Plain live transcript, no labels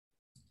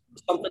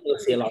something that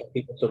I see a lot of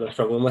people sort of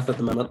struggling with at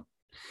the minute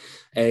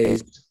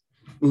is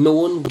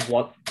knowing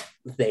what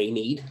they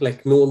need,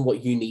 like knowing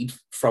what you need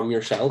from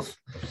yourself.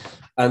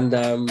 And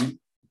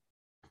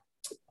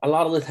a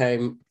lot of the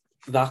time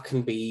that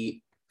can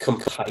be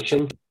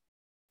compassion.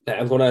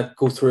 I'm going to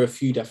go through a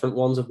few different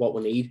ones of what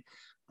we need.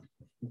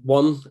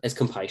 One is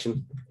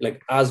compassion.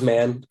 Like as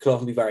men, it can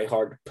often be very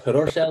hard to put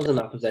ourselves in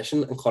that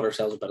position and cut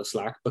ourselves a bit of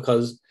slack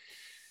because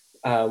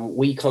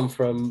we come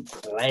from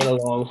laying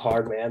along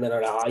hard men that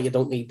are, you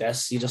don't need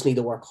this, you just need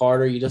to work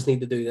harder, you just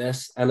need to do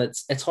this. And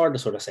it's hard to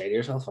sort of say to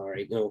yourself, all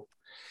right,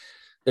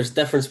 there's a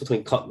difference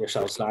between cutting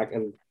yourself slack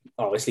and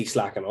obviously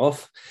slacking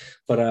off.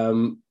 But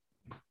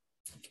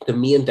the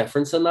main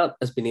difference in that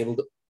is being able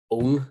to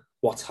own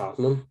what's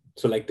happening.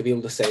 So like to be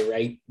able to say,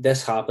 right,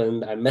 this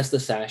happened, I missed a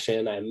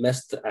session, I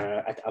missed,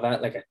 I've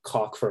had like a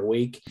cock for a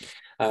week.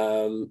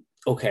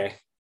 Okay,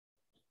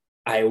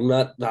 I own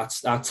that,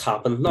 that's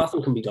happened,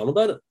 nothing can be done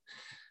about it.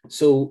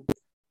 So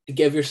to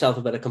give yourself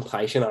a bit of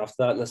compassion after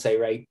that and to say,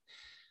 right,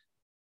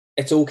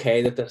 it's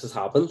okay that this has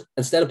happened.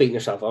 Instead of beating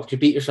yourself up, you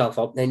beat yourself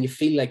up, then you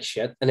feel like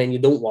shit, and then you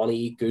don't want to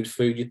eat good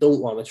food, you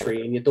don't want to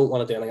train, you don't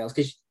want to do anything else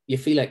because you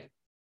feel like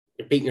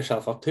you're beating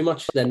yourself up too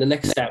much. Then the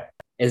next step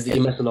is that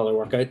you miss another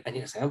workout and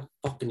you say, I'm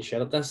fucking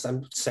shit at this,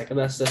 I'm sick of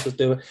this is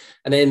doing it.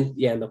 And then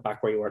you end up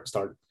back where you were at the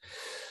start.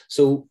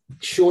 So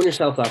showing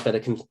yourself that bit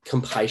of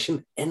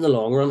compassion in the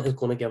long run is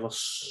going to give us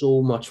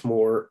so much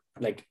more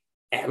like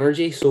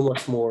energy, so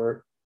much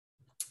more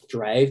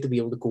drive to be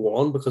able to go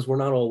on, because we're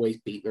not always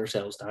beating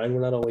ourselves down.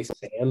 We're not always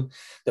saying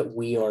that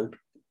we aren't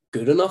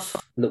good enough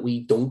and that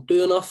we don't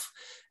do enough.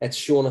 It's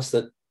showing us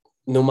that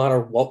no matter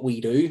what we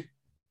do,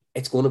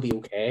 it's going to be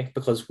okay,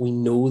 because we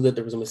know that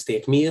there was a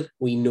mistake made.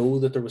 We know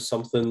that there was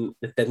something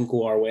that didn't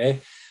go our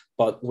way,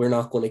 but we're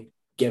not going to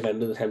give in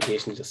to the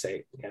temptation to just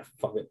say, yeah,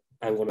 fuck it,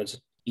 I'm going to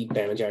just eat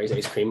Ben and Jerry's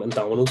ice cream and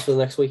Domino's for the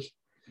next week.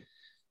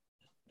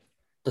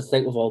 I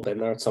think we've all been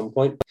there at some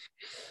point.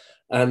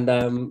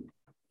 And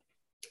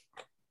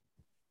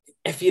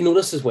if you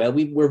notice as well,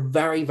 we're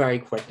very, very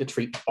quick to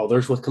treat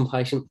others with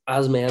compassion.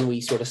 As men, we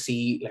sort of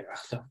see, like,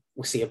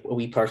 we see a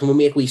wee person, we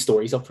make wee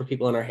stories up for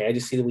people in our head. You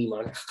see the wee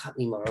man, that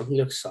wee man, he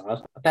looks sad.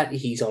 I bet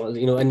he's on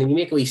it, and then you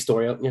make a wee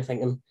story up and you're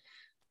thinking,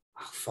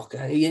 oh, fuck,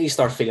 and you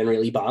start feeling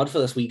really bad for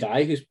this wee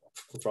guy who's,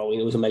 for all we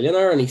know, is a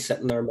millionaire, and he's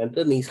sitting there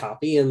minted and he's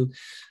happy and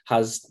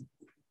has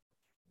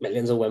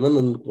millions of women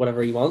and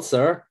whatever he wants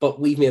there. But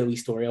we've made a wee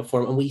story up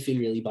for him and we feel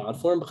really bad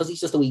for him because he's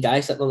just a wee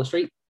guy sitting on the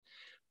street.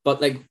 But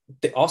like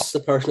the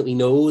person that we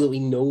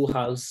know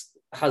has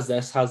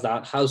this, has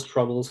that, has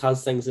troubles,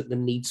 has things that they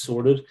need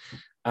sorted,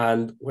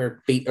 and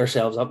we're beating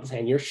ourselves up and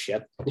saying, you're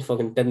shit, you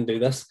fucking didn't do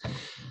this.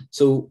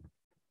 So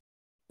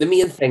the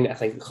main thing I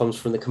think that comes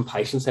from the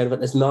compassion side of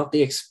it is not to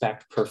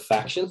expect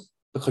perfection,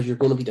 because you're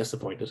going to be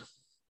disappointed.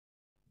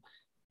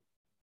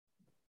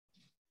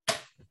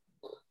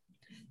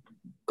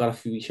 Got a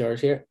few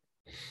shares here.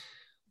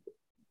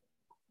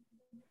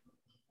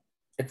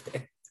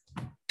 It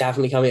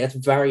definitely can be. It's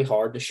very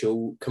hard to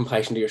show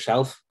compassion to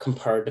yourself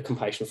compared to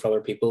compassion for other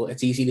people.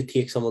 It's easy to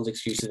take someone's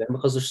excuses in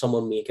because there's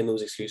someone making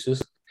those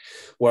excuses.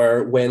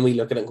 Where when we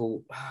look at it and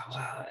go,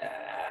 wow,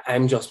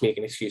 I'm just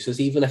making excuses,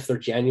 even if they're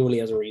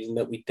genuinely as a reason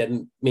that we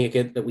didn't make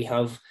it, that we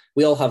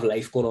all have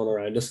life going on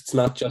around us. It's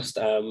not just,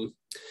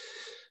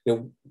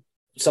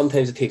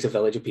 sometimes it takes a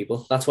village of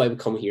people. That's why we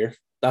come here.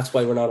 That's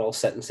why we're not all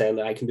sitting saying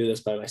that I can do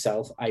this by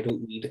myself. I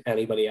don't need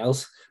anybody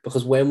else.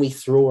 Because when we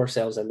throw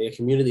ourselves into a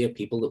community of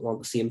people that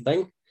want the same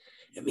thing,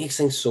 it makes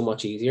things so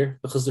much easier,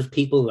 because there's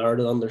people there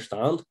that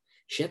understand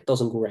shit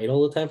doesn't go right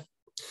all the time.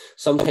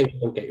 Sometimes you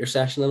don't get your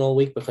session in all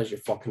week because you're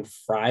fucking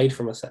fried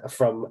from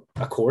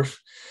a course.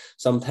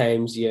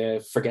 Sometimes you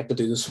forget to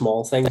do the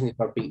small things and you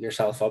start beating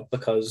yourself up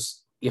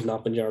because you've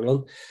not been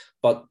journaling.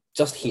 But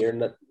just hearing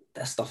that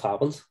this stuff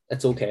happens,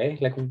 it's okay.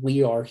 Like,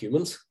 we are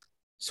humans,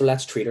 so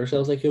let's treat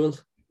ourselves like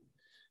humans.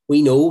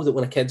 We know that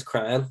when a kid's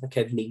crying, a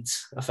kid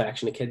needs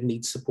affection, a kid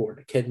needs support,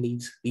 a kid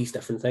needs these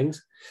different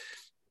things.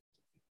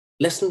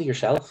 Listen to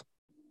yourself,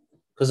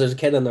 because there's a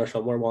kid in there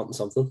somewhere wanting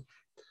something.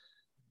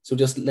 So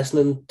just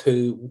listening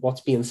to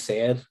what's being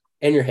said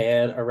in your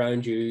head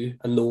around you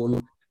and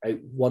knowing, right,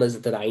 what is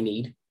it that I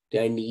need? Do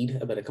I need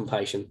a bit of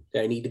compassion?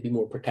 Do I need to be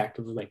more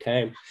protective of my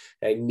time?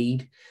 Do I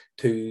need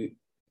to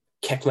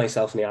kick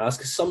myself in the ass?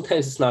 Because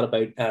sometimes it's not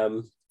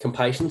about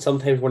compassion.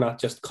 Sometimes we're not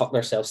just cutting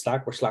ourselves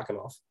slack, we're slacking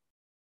off.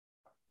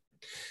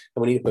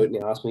 And we need to boot in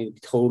the ass. We need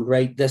to be told,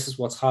 right, this is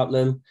what's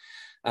happening.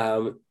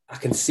 I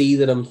can see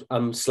that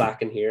I'm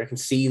slacking here. I can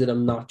see that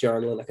I'm not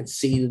journaling. I can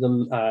see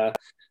that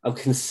I'm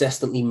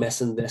consistently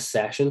missing this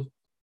session.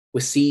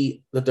 We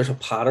see that there's a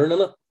pattern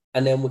in it,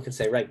 and then we can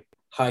say, right,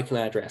 how can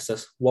I address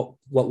this? What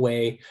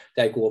way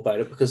do I go about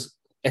it? Because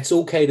it's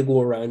okay to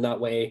go around that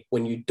way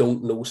when you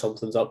don't know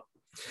something's up.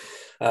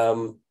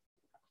 The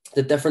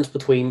difference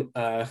between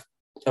a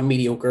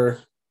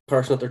mediocre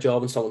person at their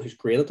job and someone who's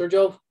great at their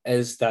job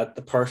is that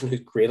the person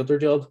who's great at their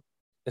job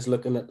is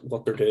looking at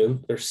what they're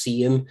doing. They're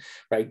seeing,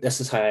 right,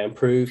 this is how I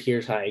improve.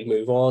 Here's how I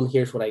move on.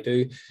 Here's what I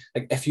do.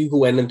 Like, if you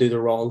go in and do the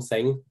wrong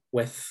thing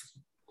with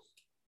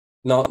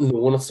not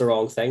knowing it's the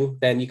wrong thing,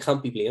 then you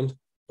can't be blamed.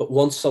 But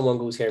once someone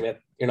goes, here, mate,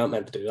 you're not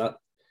meant to do that.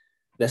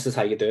 This is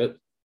how you do it.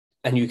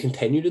 And you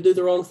continue to do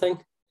the wrong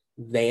thing,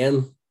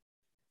 then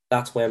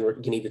that's when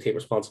you need to take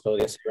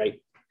responsibility and say,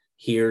 right,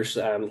 here's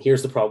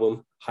the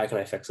problem. How can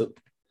I fix it?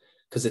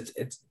 Because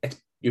it's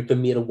you've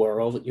been made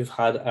aware of it. You've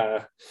had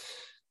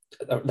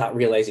that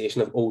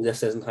realization of, oh,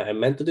 this isn't how I'm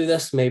meant to do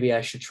this. Maybe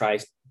I should try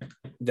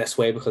this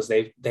way because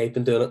they've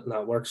been doing it and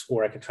that works,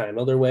 or I could try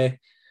another way.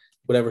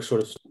 Whatever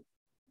sort of.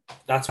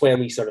 That's when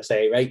we sort of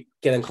say, right,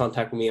 get in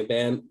contact with me and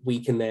Ben.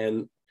 We can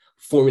then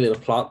formulate a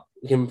plot.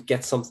 We can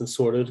get something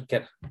sorted.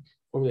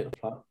 Formulate a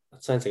plot.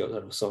 That sounds like it was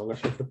out of a song or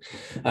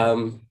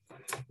something.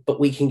 But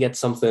we can get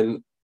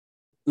something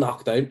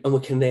knocked out, and we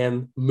can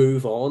then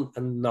move on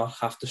and not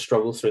have to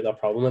struggle through that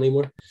problem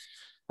anymore.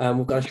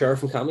 We've got a share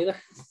from Cammy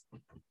there.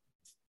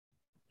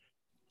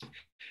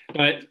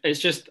 Right, it's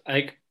just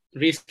like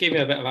Reese gave me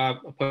a bit of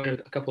a point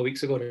a couple of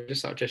weeks ago, and I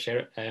just thought I'd just share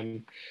it. I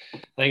think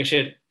I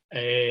shared.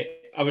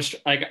 I was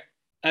like,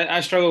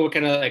 I struggle with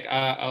kind of like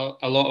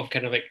a lot of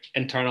kind of like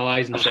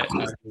internalizing shit.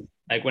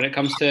 Like when it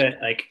comes to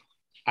like,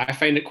 I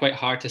find it quite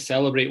hard to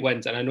celebrate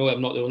wins, and I know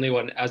I'm not the only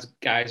one. As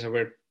guys,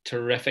 we're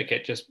terrific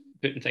at just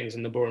putting things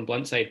in the boring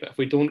blunt side. But if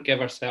we don't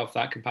give ourselves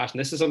that compassion,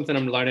 this is something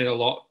I'm learning a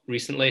lot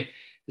recently.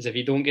 Is if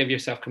you don't give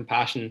yourself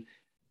compassion,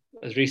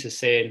 as Reese is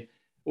saying,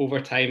 over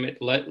time,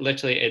 it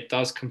literally it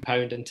does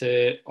compound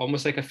into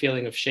almost like a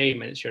feeling of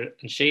shame, and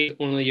shame is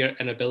only your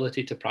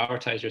inability to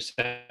prioritize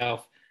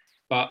yourself.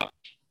 But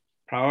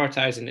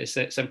prioritizing is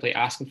simply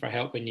asking for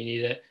help when you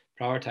need it.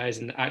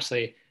 Prioritizing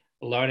actually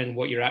learning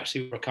what you're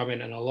actually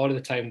overcoming, and a lot of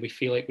the time we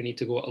feel like we need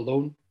to go it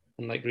alone.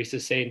 And like Reese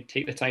is saying,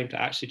 take the time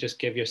to actually just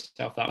give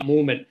yourself that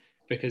moment,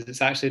 because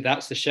it's actually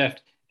that's the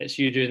shift. It's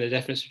you doing the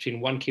difference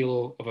between 1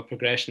 kilo of a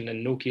progression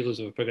and no kilos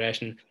of a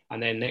progression.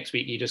 And then next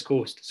week you just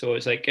coast. So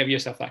it's like, give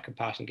yourself that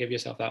compassion, give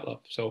yourself that love.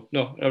 So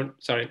no,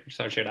 sorry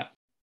to share that.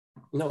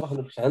 No,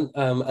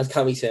 100%. As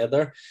Cammy said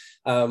there,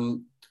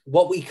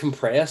 what we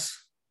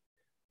compress,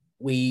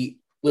 we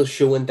will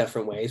show in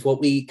different ways. What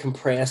we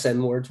compress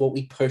inwards, what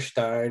we push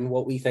down,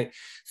 what we think.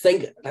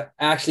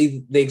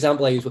 Actually, the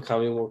example I use with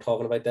Cammy when we're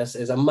talking about this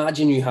is,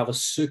 imagine you have a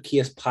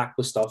suitcase packed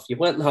with stuff. You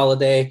went on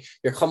holiday,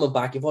 you're coming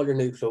back, you've all your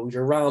new clothes,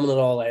 you're ramming it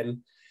all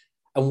in.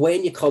 And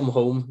when you come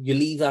home, you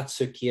leave that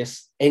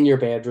suitcase in your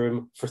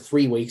bedroom for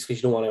 3 weeks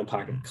because you don't want to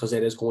unpack it, because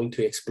it is going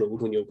to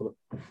explode when you open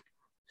it.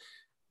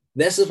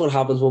 This is what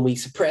happens when we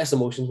suppress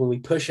emotions, when we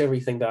push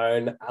everything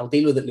down. I'll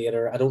deal with it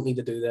later. I don't need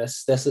to do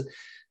this.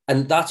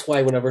 And that's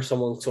why whenever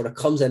someone sort of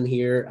comes in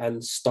here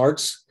and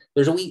starts,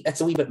 it's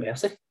a wee bit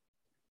messy,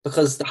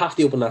 because they have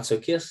to open that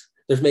suitcase.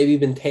 There's maybe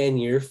been 10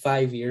 years,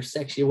 5 years,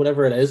 6 years,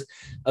 whatever it is,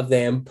 of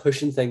them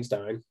pushing things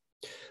down,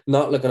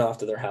 not looking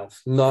after their health,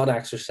 not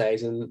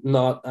exercising,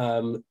 not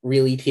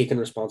really taking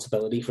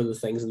responsibility for the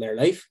things in their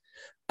life.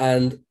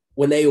 And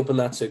when they open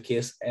that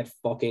suitcase, it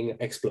fucking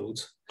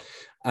explodes.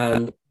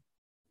 And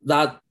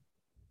that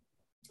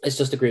is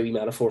just a great wee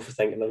metaphor for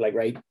thinking of like,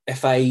 right,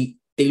 if I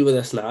deal with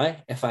this now,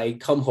 if I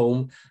come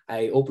home,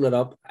 I open it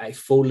up, I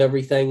fold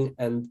everything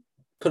and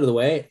put it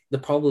away, the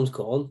problem's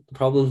gone. The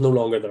problem's no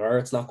longer there.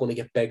 It's not going to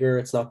get bigger.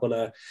 It's not going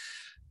to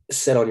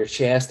sit on your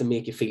chest and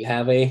make you feel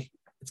heavy.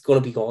 It's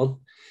going to be gone.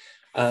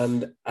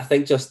 And I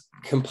think just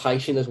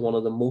compassion is one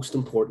of the most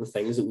important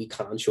things that we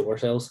can show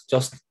ourselves,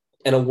 just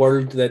in a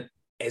world that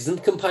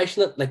isn't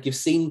compassionate. Like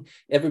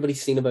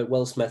everybody's seen about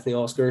Will Smith in the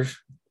Oscars.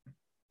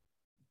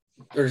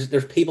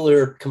 There's people who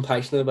are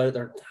compassionate about it.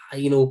 They're,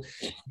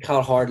 had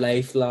a hard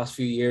life the last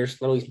few years.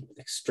 Not always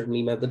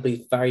extremely mental,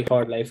 but very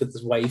hard life with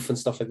his wife and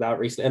stuff like that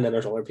recently. And then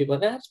there's other people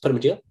like, let's put him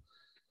in jail.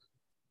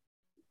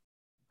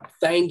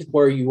 Find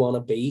where you want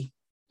to be.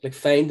 Like,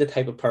 find the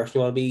type of person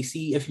you want to be.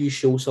 See if you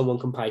show someone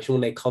compassion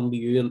when they come to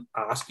you and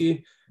ask you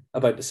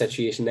about the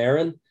situation they're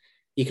in.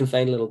 You can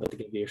find a little bit to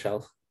give to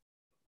yourself.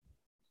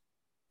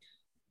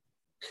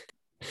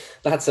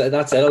 That's it.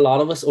 A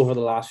lot of us over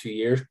the last few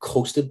years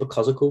coasted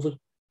because of COVID.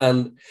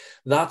 And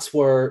that's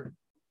where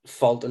the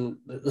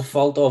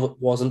fault of it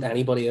wasn't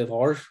anybody of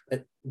ours.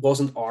 It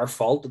wasn't our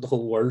fault that the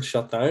whole world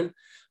shut down,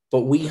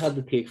 but we had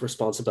to take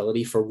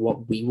responsibility for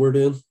what we were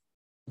doing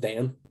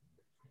then.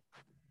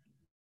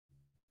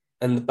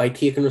 And by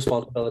taking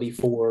responsibility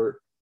for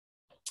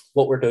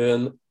what we're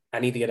doing,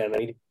 I need to get in, I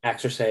need to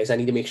exercise, I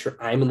need to make sure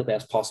I'm in the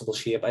best possible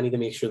shape, I need to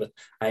make sure that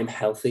I'm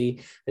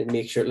healthy, and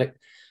make sure, like,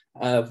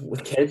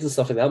 with kids and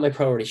stuff like that, my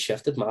priority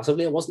shifted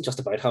massively. It wasn't just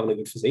about having a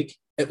good physique.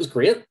 It was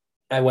great.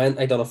 I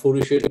done a photo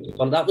shoot,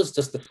 and that was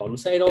just the fun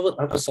side of it.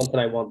 That was something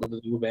I wanted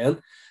to do then.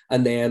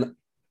 And then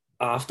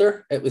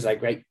after, it was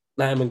like, right,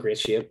 now I'm in great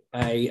shape.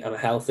 I am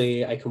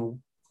healthy. I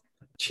can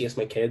chase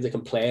my kids. I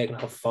can play. I can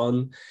have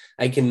fun.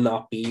 I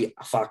cannot be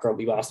a fat,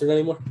 grumpy bastard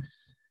anymore.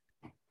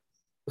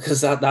 Because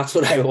that's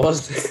what I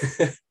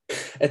was.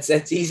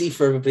 It's easy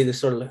for everybody to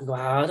sort of look,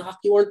 wow,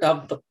 you weren't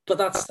that, but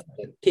that's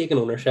taking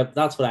ownership.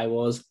 That's what I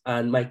was.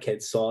 And my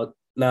kids saw it.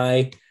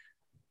 Now,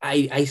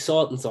 I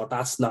saw it and thought,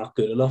 that's not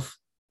good enough.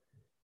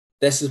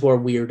 This is where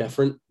we're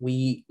different.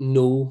 We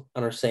know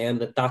and are saying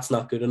that that's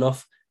not good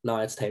enough. Now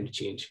it's time to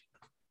change.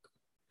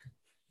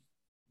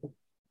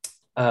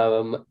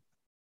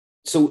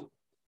 So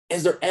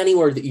is there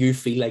anywhere that you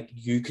feel like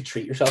you could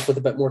treat yourself with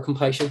a bit more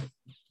compassion?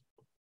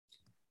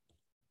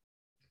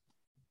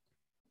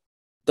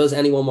 Does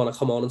anyone want to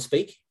come on and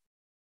speak?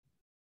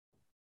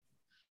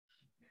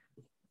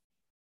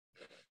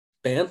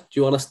 Ben, do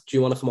you want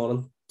to come on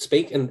and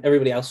speak? And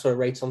everybody else sort of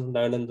write something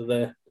down into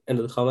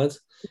the comments.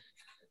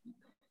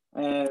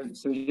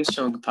 So just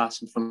showing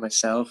compassion for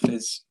myself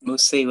is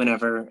mostly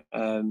whenever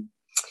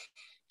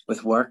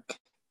with work,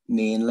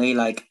 mainly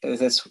like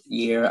this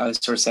year, I was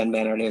sort of saying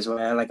Ben earlier as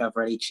well, like I've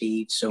already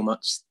achieved so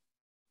much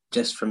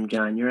just from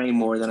January,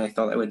 more than I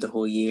thought I would the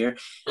whole year.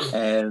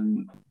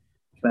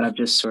 But I've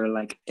just sort of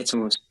like, it's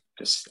almost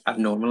just, I've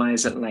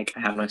normalized it. Like I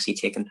haven't actually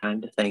taken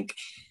time to think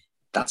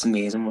that's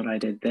amazing what I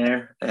did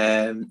there.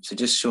 So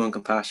just showing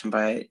compassion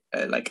by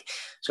like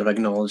sort of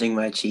acknowledging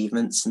my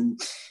achievements, and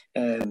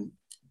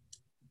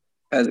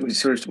as it was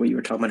sort of what you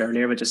were talking about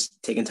earlier, but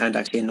just taking time to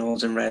actually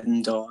acknowledge and write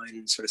them down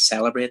and sort of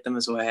celebrate them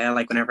as well.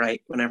 Like whenever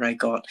I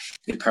got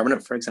made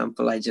permanent, for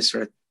example, I just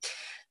sort of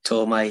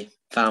told my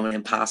family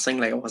in passing,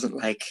 like it wasn't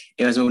like,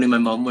 it was only my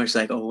mum was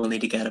like, oh, we'll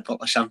need to get a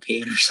bottle of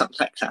champagne or something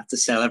like that to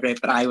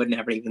celebrate, but I would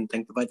never even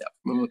think about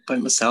that by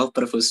myself.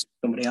 But if it was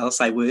somebody else,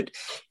 I would,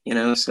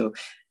 so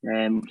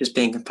just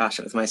being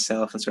compassionate with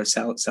myself and sort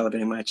of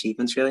celebrating my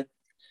achievements, really.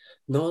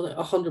 No,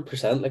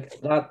 100%. Like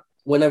that,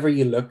 whenever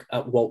you look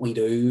at what we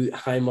do,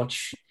 how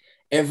much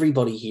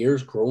everybody here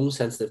has grown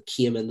since they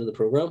came into the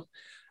program.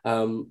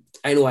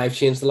 I know I've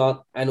changed a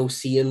lot. I know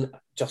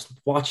just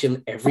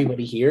watching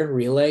everybody here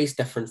realize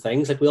different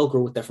things. Like we all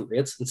grow at different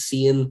rates, and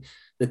seeing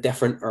the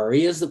different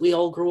areas that we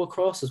all grow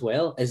across as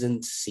well is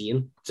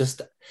insane.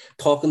 Just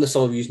talking to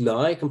some of you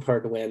now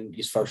compared to when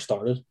you first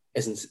started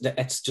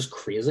it's just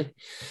crazy.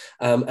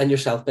 And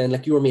yourself, Ben,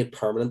 like you were made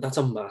permanent. That's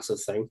a massive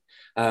thing.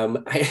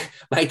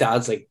 My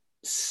dad's like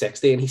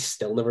 60 and he's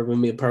still never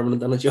been made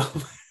permanent on a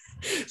job.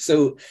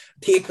 So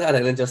take that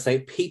in and just say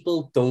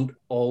people don't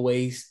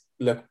always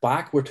look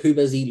back. We're too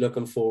busy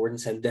looking forward and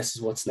saying this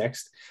is what's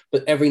next.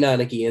 But every now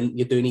and again,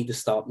 you do need to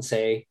stop and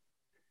say,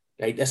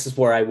 right, this is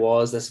where I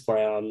was, this is where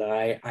I am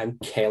now.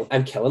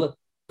 I'm killing it,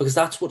 because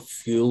that's what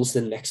fuels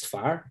the next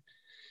fire.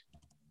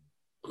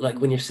 Like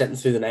when you're sitting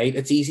through the night,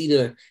 it's easy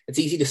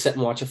to sit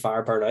and watch a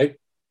fire burn out,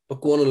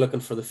 but going and looking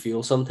for the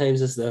fuel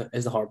sometimes is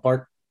the hard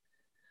part.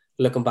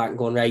 Looking back and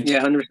going, right,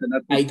 yeah, 100%.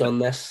 I done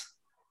this,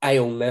 I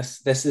own this.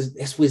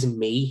 This was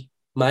me,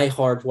 my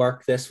hard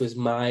work. This was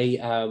my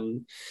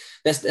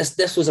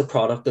this was a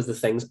product of the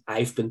things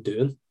I've been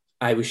doing.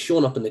 I was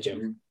showing up in the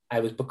gym.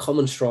 I was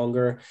becoming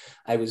stronger.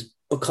 I was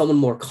becoming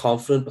more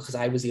confident because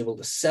I was able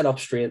to sit up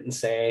straight and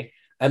say,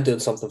 I'm doing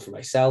something for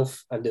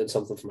myself. I'm doing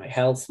something for my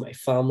health, my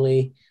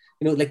family.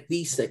 Like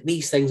these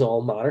things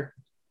all matter.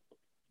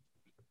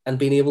 And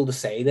being able to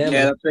say them.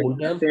 Yeah, that's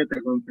a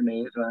big one for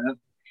me as well.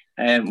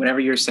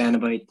 Whenever you're saying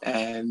about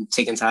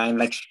taking time,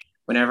 like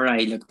whenever I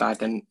look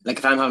back and like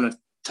if I'm having a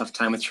tough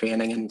time with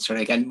training and sort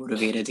of getting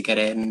motivated to get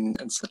in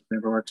and stuff,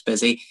 whenever work's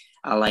busy,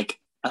 I'll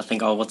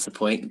think, oh, what's the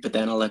point? But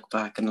then I'll look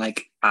back and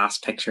like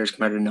ask pictures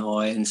come out of now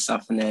and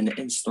stuff, and then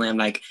instantly I'm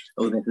like,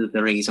 oh, this is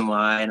the reason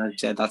why, and I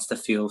said that's the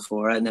fuel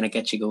for it, and then it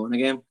gets you going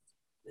again.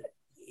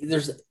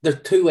 There's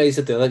two ways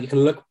to do it. You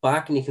can look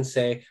back and you can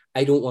say,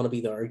 I don't want to be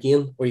there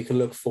again, or you can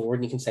look forward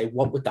and you can say,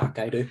 what would that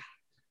guy do?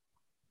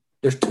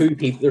 There's two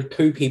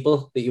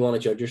people that you want to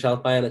judge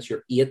yourself by, and it's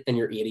your 8 and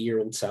your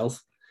 80-year-old self.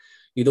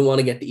 You don't want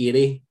to get to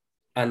 80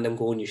 and them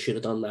going, you should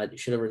have done that, you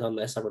should have done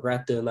this, I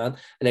regret doing that.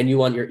 And then you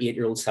want your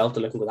 8-year-old self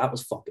to look and go, that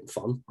was fucking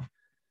fun.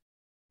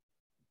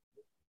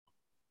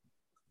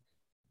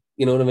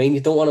 You know what I mean?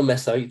 You don't want to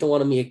miss out. You don't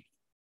want to make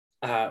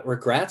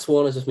regrets. We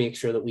want to just make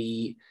sure that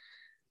we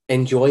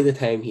enjoy the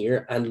time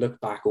here and look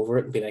back over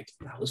it and be like,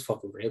 that was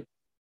fucking great.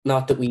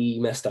 Not that we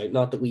missed out,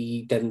 not that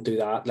we didn't do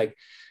that. Like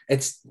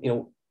it's,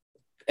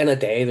 in a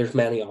day, there's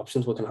many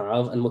options we can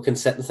have, and we can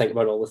sit and think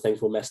about all the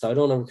things we missed out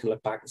on, and we can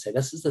look back and say,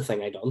 this is the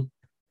thing I done.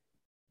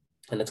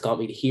 And it's got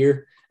me to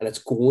here, and it's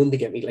going to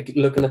get me, like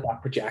looking at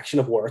that projection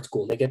of where it's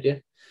going to get you.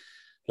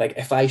 Like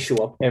if I show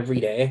up every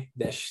day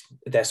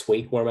this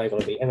week, where am I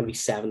going to be? I'm going to be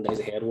 7 days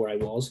ahead of where I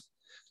was.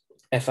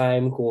 If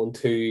I'm going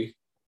to,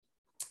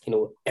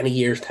 in a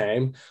year's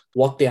time,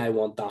 what do I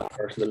want that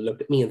person to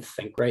look at me and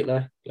think right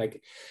now?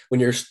 Like when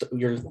you're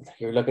looking,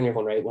 you're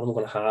going, right, what am I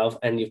going to have?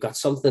 And you've got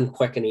something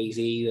quick and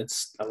easy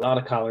that's a lot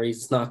of calories,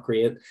 it's not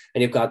great,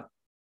 and you've got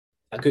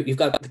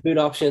the good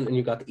option and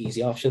you've got the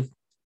easy option.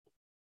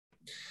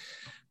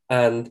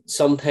 And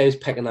sometimes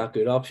picking that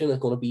good option is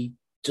going to be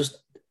just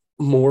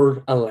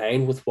more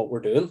aligned with what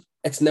we're doing.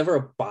 It's never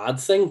a bad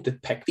thing to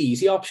pick the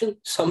easy option.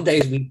 Some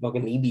days we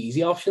fucking need the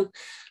easy option.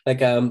 Like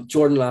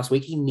Jordan last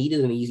week, he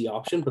needed an easy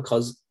option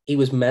because he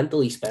was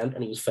mentally spent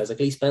and he was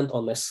physically spent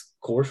on this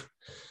course.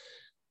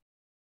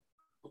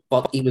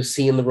 But he was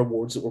seeing the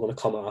rewards that were going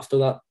to come after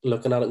that,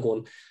 looking at it and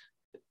going,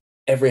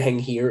 everything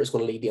here is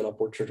going to lead you an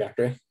upward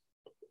trajectory.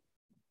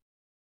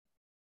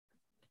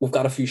 We've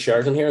got a few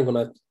shares in here. I'm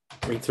going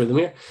to read through them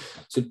here.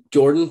 So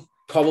Jordan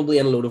probably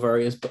in a load of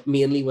areas, but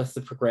mainly with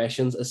the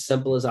progressions, as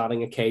simple as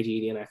adding a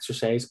kg to an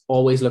exercise,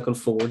 always looking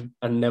forward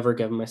and never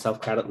giving myself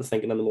credit and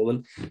thinking in the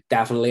moment.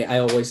 Definitely, I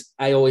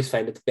always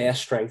find that the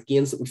best strength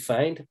gains that we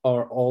find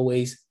are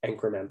always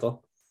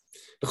incremental,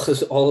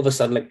 because all of a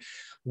sudden, like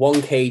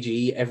 1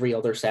 kg every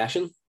other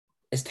session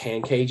is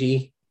 10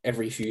 kg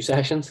every few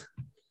sessions.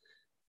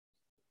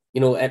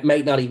 You know, it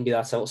might not even be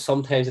that simple.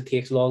 Sometimes it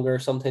takes longer,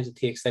 sometimes it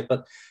takes time,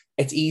 but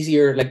it's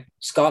easier. Like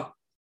Scott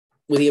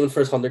was aiming for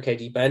his 100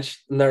 kg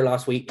bench in there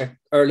last week,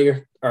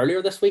 earlier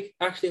this week,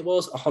 actually it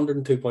was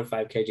 102.5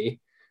 kg.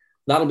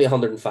 That'll be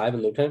 105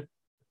 in no time.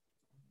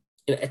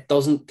 You know, it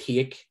doesn't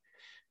take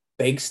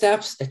big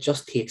steps, it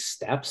just takes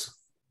steps.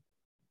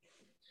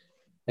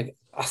 Like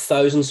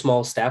 1,000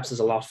 small steps is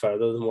a lot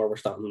further than where we're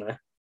starting now.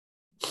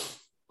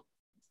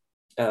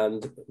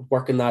 And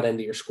working that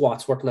into your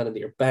squats, working that into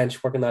your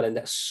bench, working that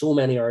into so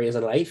many areas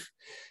in life,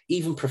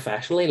 even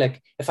professionally.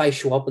 Like if I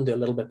show up and do a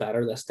little bit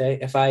better this day,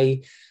 if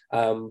I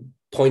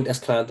point this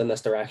client in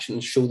this direction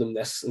and show them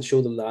this and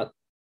show them that,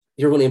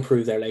 you're going to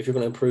improve their life. You're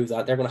going to improve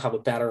that. They're going to have a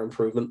better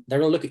improvement. They're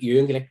going to look at you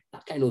and be like,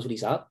 that guy knows what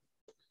he's at.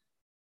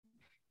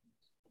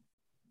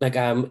 Like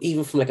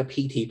even from like a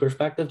PT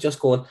perspective, just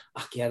going,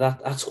 oh yeah,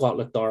 that squat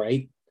looked all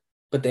right.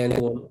 But then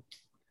going,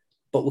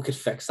 but we could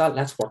fix that.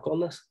 Let's work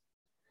on this.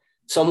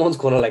 Someone's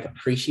going to like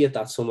appreciate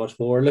that so much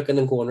more, looking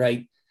and going,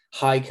 right,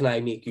 how can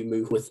I make you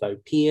move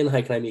without pain?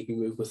 How can I make you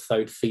move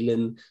without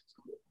feeling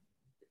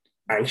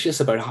anxious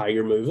about how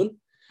you're moving?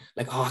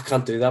 Like, oh, I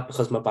can't do that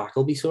because my back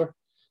will be sore.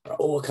 Or,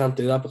 oh, I can't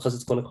do that because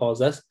it's going to cause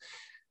this.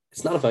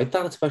 It's not about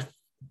that. It's about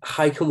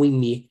how can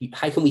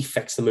we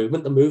fix the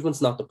movement? The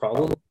movement's not the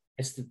problem.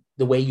 It's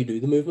the way you do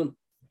the movement.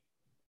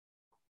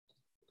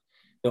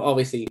 You know,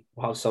 obviously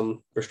we'll have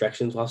some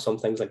restrictions, we'll have some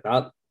things like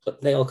that,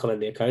 but they all come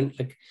into account.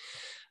 Like,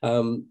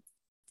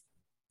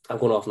 I'm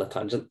going off on a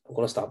tangent. I'm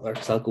going to stop there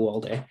because I'll go all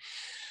day.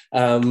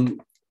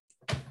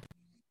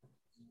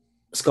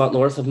 Scott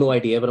North, I've no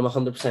idea, but I'm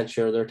 100%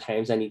 sure there are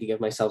times I need to give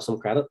myself some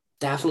credit.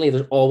 Definitely,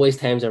 there's always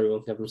times everyone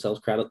can give themselves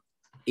credit.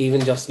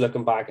 Even just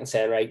looking back and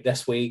saying, right,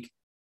 this week,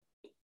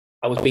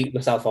 I was beating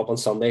myself up on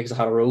Sunday because I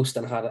had a roast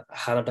and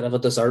had a bit of a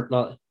dessert.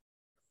 Not,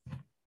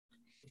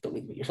 don't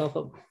need to beat yourself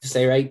up. To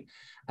say, right,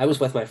 I was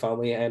with my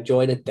family. I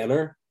enjoyed a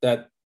dinner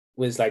that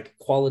was like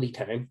quality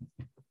time.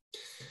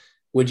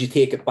 Would you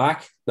take it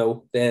back?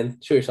 No. Then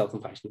show yourself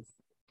compassion.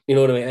 You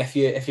know what I mean?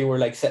 If you were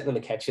like sitting in the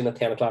kitchen at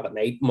 10 o'clock at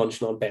night,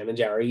 munching on Ben and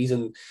Jerry's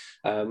and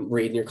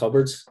reading your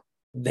cupboards,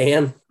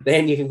 then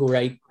you can go,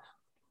 right,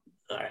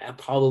 I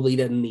probably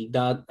didn't need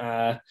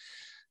that.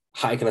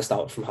 How can I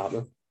stop it from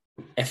happening?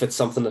 If it's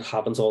something that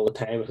happens all the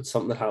time, if it's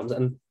something that happens,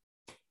 and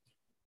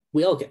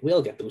we all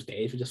get those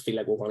days. We just feel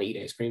like we want to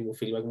eat ice cream. We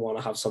feel like we want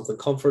to have something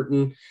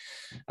comforting,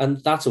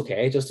 and that's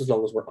okay, just as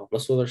long as we're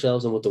honest with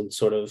ourselves and we don't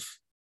sort of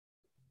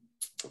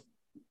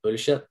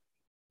bullshit.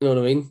 You know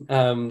what I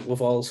mean?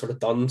 We've all sort of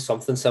done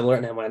something similar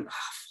and then went,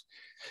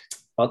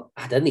 but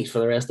I didn't eat for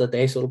the rest of the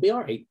day, so it'll be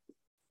all right.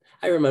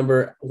 I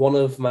remember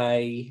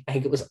I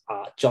think it was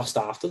just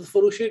after the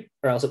photo shoot,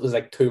 or else it was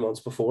like 2 months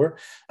before,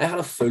 I had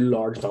a full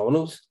large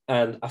Domino's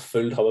and a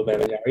full tub of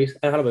Ben and Jerry's.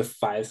 I had about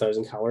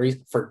 5,000 calories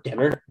for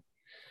dinner.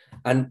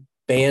 And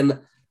Ben,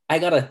 I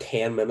got a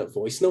 10-minute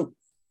voice note.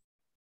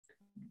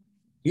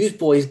 You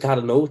boys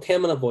gotta know,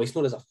 10-minute voice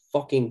note is a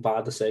fucking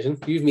bad decision.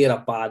 You've made a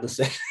bad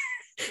decision.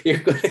 You're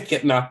going to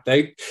get knocked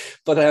out.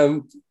 But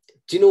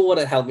do you know what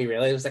it helped me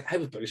realize? I was like, I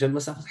was bullshitting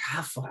myself. I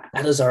was like,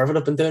 I deserve it.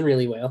 I've been doing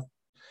really well.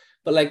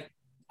 But like,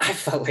 I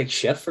felt like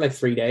shit for like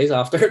 3 days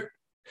after.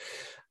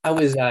 I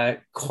was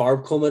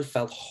carb coma,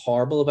 felt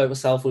horrible about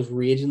myself, was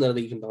raging that I'd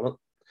even done it.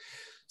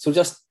 So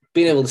just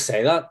being able to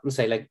say that and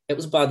say, like, it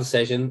was a bad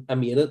decision. I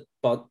made it,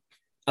 but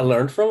I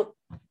learned from it.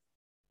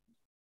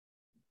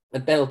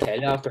 And Ben will tell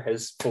you, after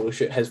his photo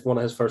shoot, one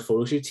of his first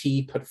photo shoots,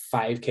 he put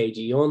 5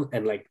 kg on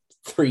in like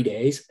 3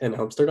 days in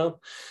Amsterdam.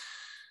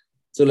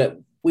 So like,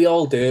 we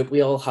all do it.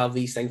 We all have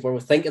these things where we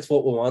think it's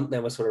what we want, and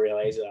then we sort of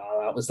realize,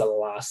 that was the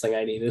last thing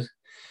I needed.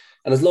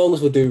 And as long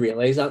as we do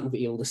realize that and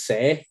be able to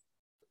say,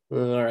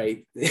 all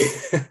right,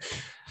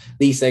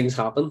 these things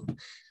happen.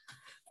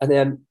 And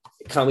then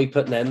can we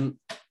put in,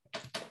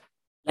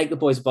 like the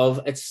boys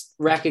above, it's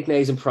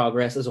recognizing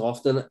progress as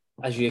often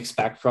as you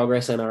expect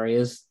progress in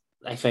areas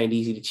I find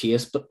easy to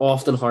chase, but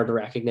often hard to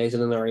recognize it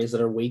in areas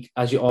that are weak,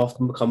 as you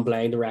often become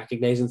blind to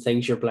recognizing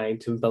things you're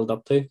blind to and build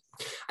up to.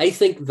 I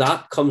think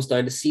that comes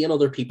down to seeing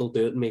other people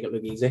do it and make it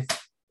look easy.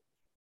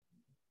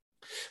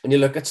 When you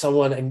look at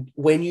someone and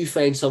when you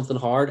find something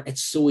hard,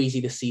 it's so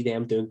easy to see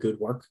them doing good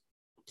work.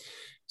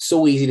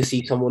 So easy to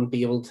see someone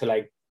be able to,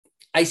 like,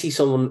 I see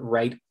someone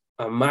write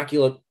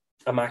immaculately.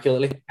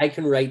 I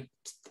could write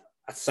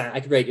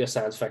you a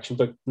science fiction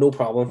book, no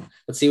problem.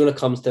 But see, when it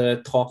comes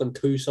to talking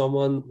to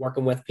someone,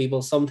 working with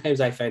people,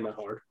 sometimes I find that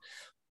hard.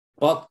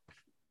 But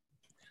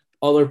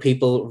other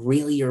people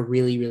really are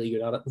really, really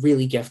good at it,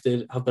 really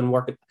gifted, have been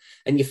working,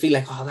 and you feel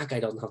like, oh, that guy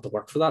doesn't have to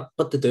work for that.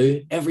 But they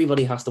do.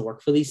 Everybody has to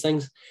work for these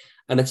things.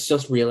 And it's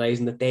just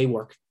realizing that they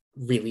work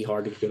really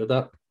hard to get good at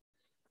that.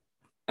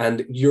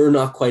 and you're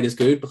not quite as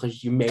good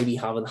because you maybe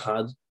haven't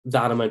had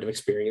that amount of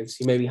experience.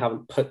 You maybe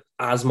haven't put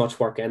as much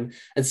work in.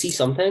 And see,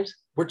 sometimes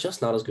we're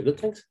just not as good at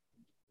things.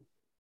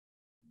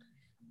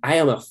 I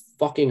am a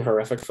fucking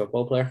horrific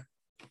football player.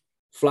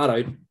 Flat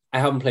out. I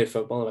haven't played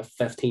football in about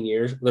 15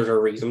 years. There's a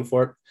reason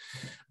for it.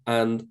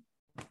 And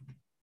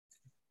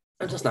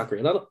I'm just not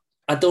great at it.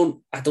 I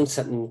don't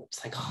sit and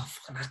think, oh,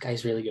 fucking that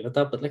guy's really good at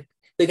that. But like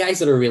the guys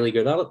that are really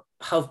good at it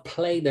have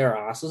played their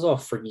asses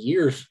off for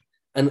years.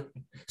 And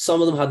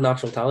some of them had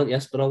natural talent,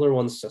 yes, but other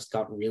ones just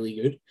got really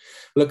good.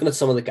 Looking at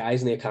some of the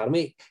guys in the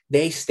academy,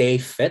 they stay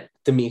fit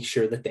to make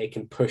sure that they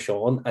can push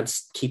on and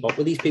keep up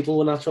with these people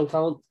with natural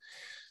talent.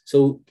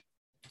 So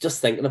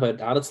just thinking about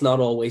that, it's not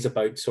always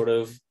about sort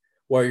of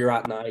where you're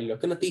at now,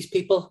 looking at these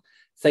people,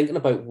 thinking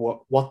about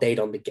what they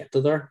done to get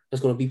to there is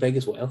going to be big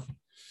as well.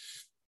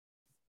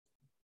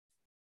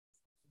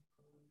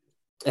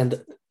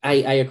 And I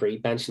agree,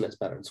 benching is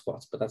better than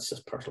squats, but that's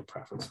just personal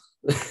preference.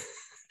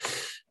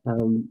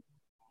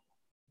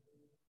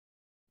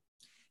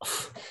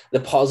 The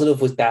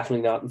positive was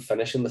definitely not in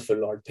finishing the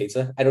full large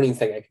pizza. I don't even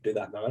think I could do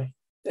that now.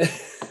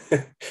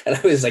 And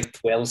I was like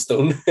 12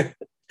 stone. It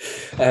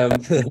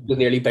was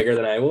nearly bigger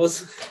than I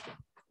was.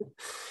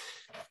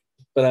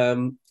 But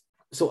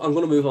so I'm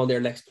going to move on to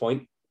our next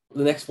point.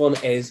 The next one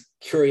is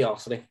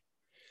curiosity.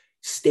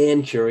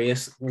 Staying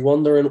curious,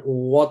 wondering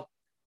what,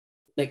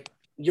 like,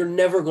 you're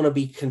never going to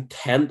be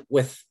content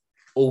with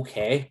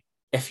okay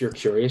if you're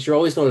curious. You're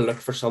always going to look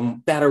for some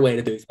better way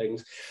to do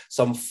things,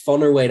 some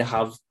funner way to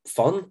have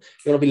fun. You're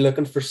going to be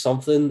looking for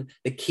something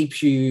that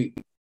keeps you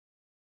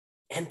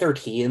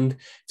entertained.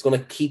 It's going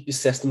to keep your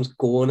systems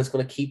going. It's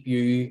going to keep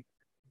you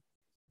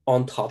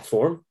on top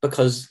form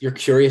because you're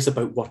curious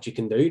about what you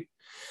can do.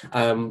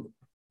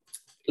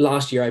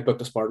 Last year I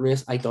booked a Spartan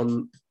race. I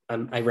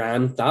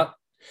ran that.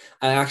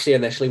 I actually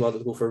initially wanted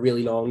to go for a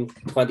really long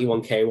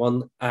 21k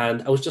one,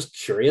 and I was just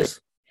curious.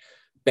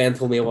 Ben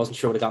told me I wasn't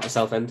sure what I got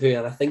myself into,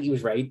 and I think he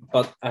was right.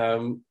 But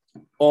on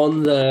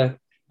the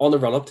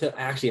run up to it,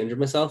 I actually injured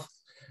myself,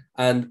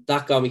 and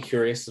that got me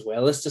curious as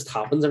well. This just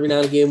happens every now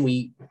and again.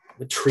 We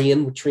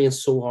train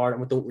so hard,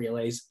 and we don't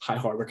realize how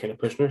hard we're kind of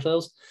pushing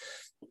ourselves.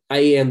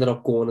 I ended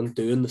up going and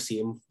doing the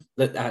same.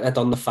 I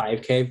done the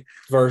 5k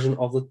version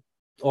of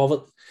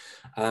it,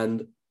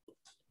 and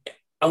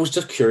I was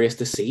just curious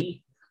to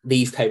see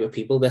these type of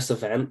people, this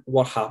event,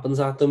 what happens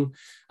at them.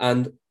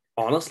 And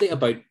honestly,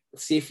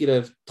 see if you'd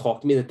have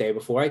talked to me the day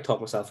before, I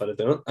talked myself out of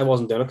doing it. I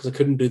wasn't doing it because I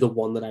couldn't do the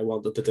one that I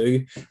wanted to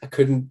do. I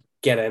couldn't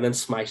get in and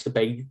smash the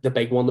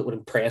big one that would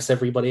impress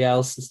everybody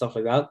else and stuff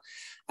like that.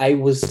 I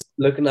was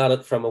looking at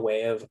it from a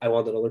way of I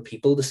wanted other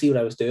people to see what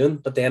I was doing.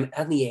 But then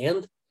at the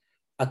end,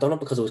 I done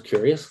it because I was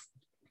curious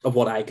of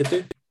what I could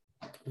do,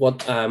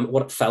 what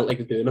it felt like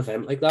to do an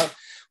event like that,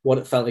 what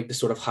it felt like to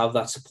sort of have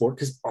that support.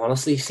 Because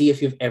honestly, see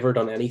if you've ever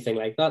done anything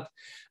like that.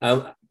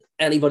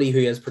 Anybody who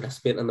is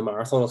participating in the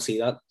marathon will see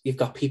that. You've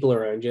got people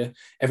around you,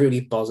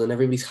 everybody's buzzing,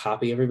 everybody's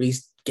happy,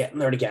 everybody's getting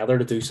there together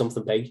to do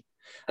something big.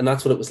 And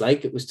that's what it was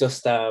like. It was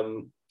just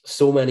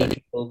so many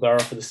people there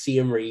for the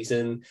same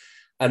reason.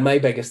 And my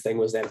biggest thing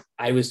was then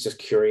I was just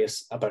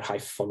curious about how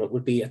fun it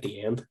would be at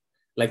the end.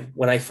 Like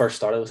when I first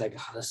started, I was like,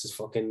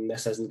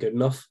 this isn't good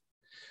enough.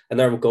 And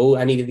there we go.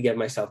 I needed to give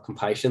myself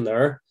compassion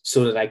there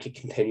so that I could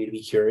continue to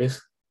be curious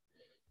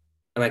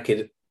and I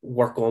could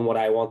work on what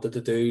I wanted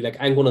to do. Like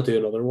I'm going to do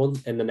another one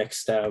in the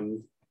next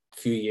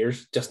few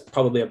years, just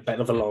probably a bit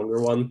of a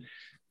longer one,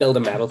 build a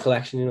medal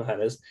collection, you know how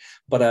it is.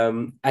 But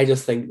I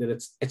just think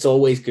that it's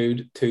always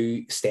good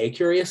to stay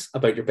curious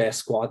about your best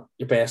squat,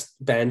 your best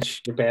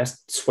bench, your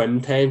best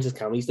swim times, as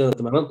Cammy's doing at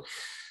the minute.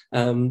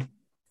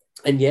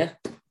 And yeah,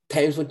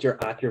 times when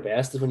you're at your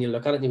best is when you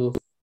look at it and you go,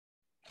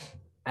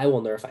 I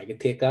wonder if I could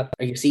take that.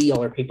 Or you see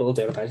other people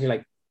doing it and you're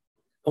like,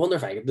 I wonder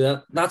if I could do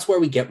that. That's where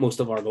we get most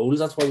of our goals.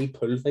 That's where we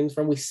pull things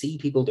from. We see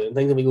people doing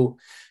things and we go,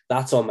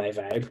 that's on my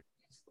vibe.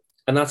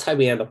 And that's how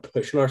we end up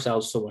pushing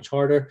ourselves so much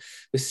harder.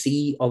 We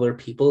see other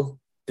people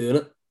doing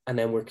it and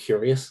then we're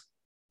curious.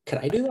 Could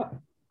I do that?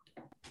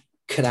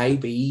 Could I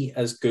be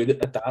as good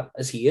at that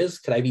as he is?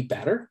 Could I be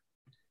better?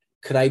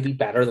 Could I be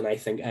better than I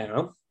think I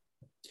am?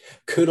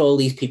 Could all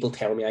these people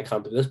telling me I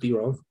can't do this be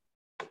wrong?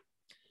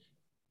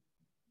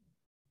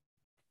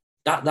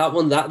 That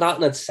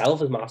in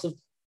itself is massive.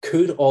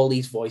 Could all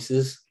these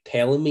voices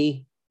telling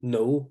me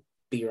no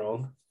be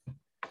wrong?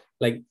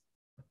 Like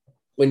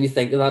when you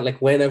think of that, like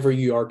whenever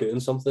you are doing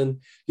something,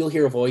 you'll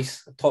hear a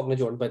voice. Talking to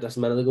Jordan about this a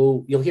minute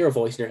ago, you'll hear a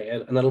voice in your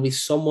head, and that'll be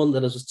someone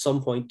that has at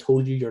some point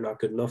told you you're not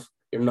good enough.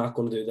 You're not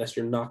going to do this.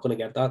 You're not going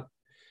to get that.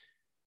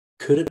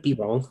 Could it be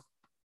wrong?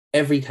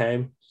 Every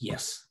time,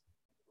 yes.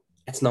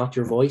 It's not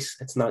your voice.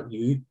 It's not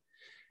you.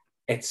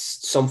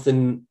 It's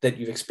something that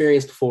you've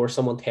experienced before,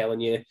 someone telling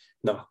you,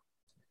 no.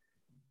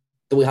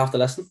 Do we have to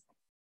listen?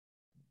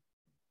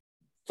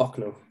 Fuck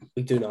no,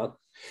 we do not.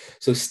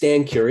 So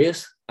staying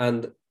curious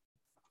and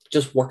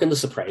just working to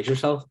surprise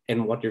yourself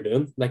in what you're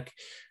doing. Like,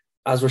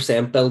 as we're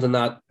saying, building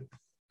that,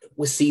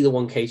 we see the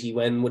 1kg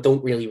win, we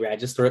don't really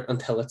register it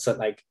until it's at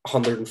like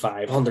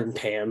 105,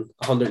 110,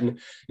 100,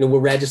 we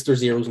register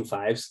zeros and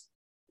fives.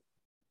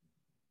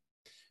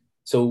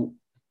 So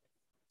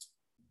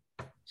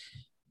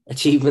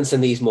achievements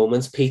in these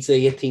moments: pizza,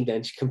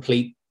 18-inch,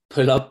 complete,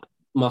 pull up,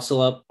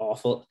 muscle up,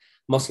 awful.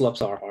 Muscle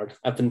ups are hard.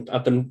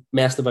 I've been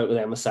messed about with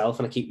them myself,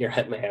 and I keep near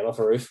hitting my head off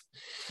a roof.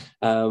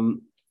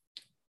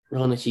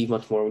 Run achieve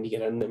much more when you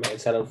get in the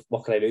mindset of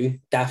what can I do.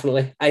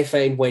 Definitely, I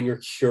find when you're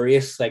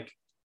curious, like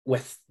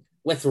with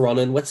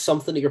running, with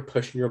something that you're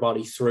pushing your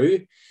body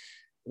through,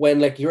 when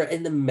like you're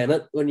in the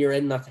minute, when you're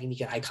in that thing, you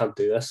get, I can't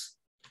do this,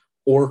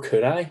 or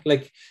could I?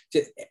 Like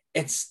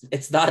it's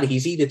that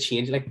easy to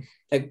change. Like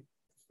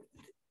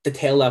to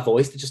tell that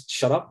voice to just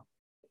shut up.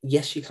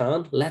 Yes, you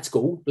can. Let's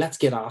go. Let's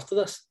get after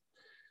this.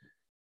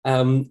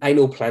 I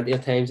know plenty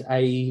of times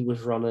I was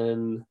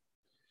running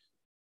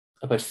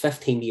about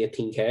 15 to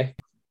 18K.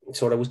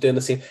 Sort of was doing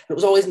the same. And it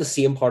was always in the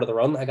same part of the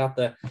run. I got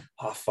the,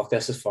 oh, fuck,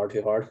 this is far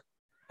too hard.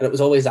 And it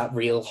was always that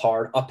real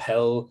hard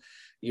uphill.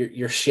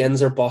 Your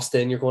shins are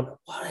busting. You're going,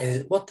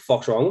 what the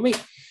fuck's wrong with me?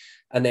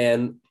 And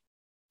then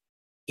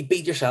you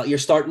beat yourself. You're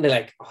starting to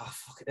like, oh,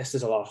 fuck, this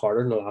is a lot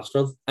harder than the last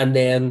run. And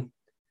then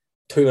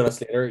 2 minutes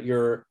later,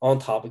 you're on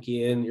top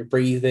again. You're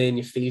breathing.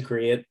 You feel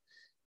great.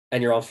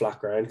 And you're on flat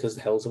ground because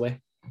the hill's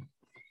away.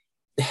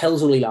 The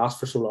hills only last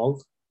for so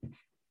long.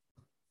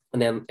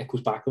 And then it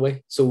goes back the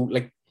way. So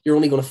like, you're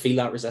only going to feel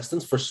that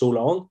resistance for so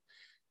long,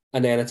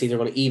 and then it's either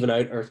going to even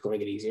out or it's going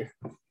to get easier.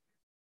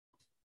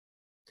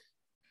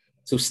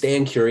 So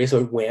staying curious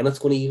about when it's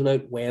going to even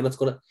out, when it's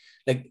going to,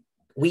 like,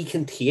 we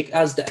can take,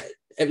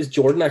 it was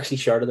Jordan actually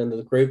shared it into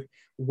the group,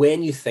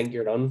 when you think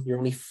you're done, you're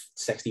only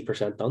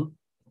 60% done.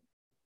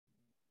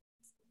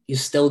 You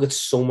still get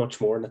so much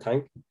more in the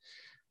tank.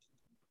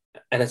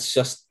 And it's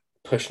just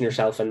pushing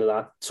yourself into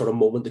that sort of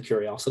moment of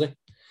curiosity.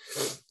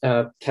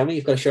 Cammy,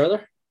 you've got to share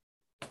there?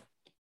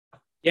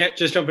 Yeah,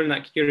 just jumping in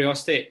that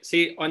curiosity.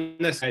 See, on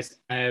this, guys,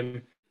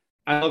 I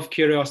love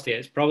curiosity.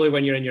 It's probably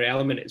when you're in your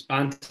element. It's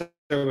banter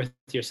with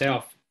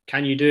yourself.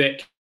 Can you do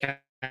it?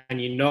 Can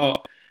you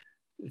not?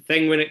 The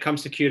thing when it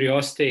comes to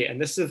curiosity,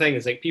 and this is the thing,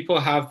 is like people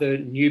have the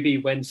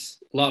newbie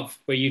wins love,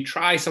 where you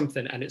try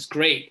something and it's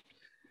great.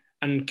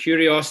 And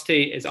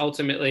curiosity is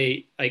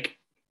ultimately like,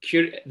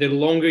 the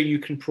longer you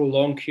can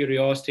prolong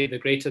curiosity, the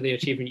greater the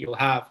achievement you'll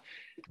have.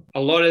 A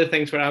lot of the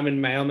things where I'm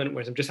in my element,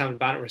 where I'm just having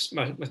banter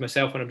with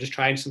myself when I'm just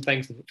trying some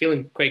things and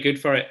feeling quite good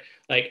for it.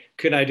 Like,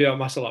 could I do a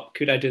muscle up?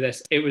 Could I do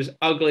this? It was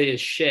ugly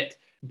as shit.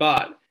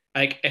 But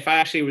like, if I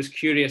actually was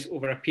curious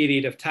over a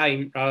period of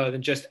time, rather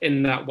than just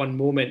in that one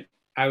moment,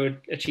 I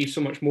would achieve so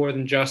much more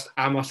than just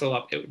a muscle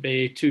up. It would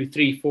be 2,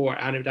 3,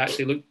 4, and it would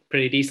actually look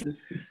pretty decent.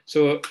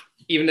 So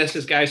even this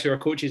is guys who are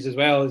coaches as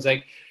well, is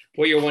like,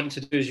 what you're wanting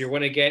to do is you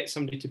want to get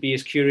somebody to be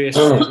as curious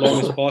as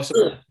long as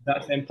possible.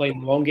 That's them playing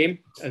the long game.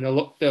 And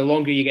the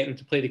longer you get them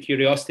to play the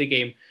curiosity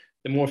game,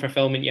 the more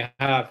fulfillment you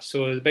have.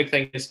 So the big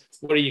thing is,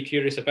 what are you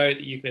curious about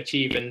that you can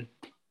achieve in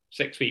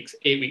 6 weeks,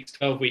 8 weeks,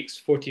 12 weeks,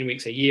 14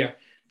 weeks, a year?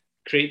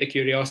 Create the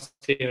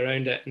curiosity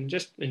around it and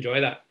just enjoy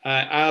that.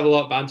 I have a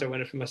lot of banter with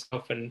it for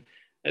myself, and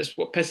it's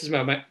what pisses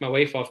my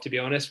wife off, to be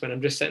honest, when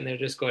I'm just sitting there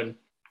just going,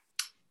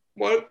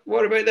 what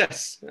about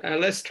this?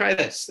 Let's try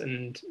this,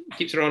 and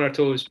keeps her on her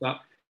toes. But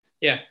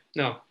yeah,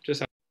 no,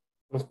 just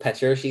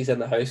picture, she's in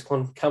the house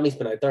going, Cammy's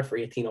been out there for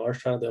 18 hours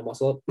trying to do a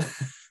muscle up.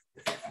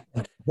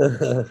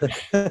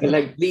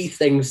 Like these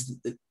things,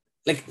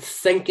 like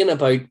thinking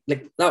about,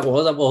 like that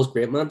was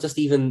great, man. Just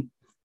even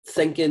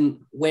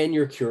thinking when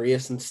you're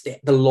curious, and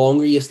the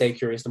longer you stay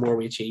curious, the more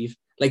we achieve.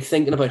 Like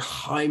thinking about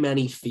how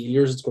many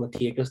failures it's going to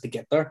take us to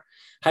get there.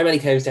 How many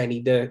times do I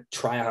need to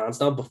try a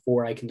handstand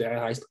before I can do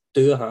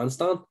a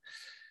handstand?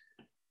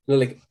 You know,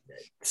 like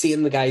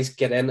seeing the guys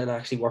get in and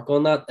actually work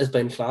on that has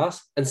been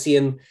class, and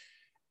seeing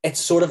it's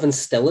sort of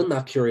instilling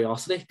that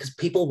curiosity, because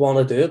people want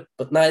to do it,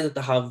 but now that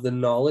they have the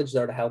knowledge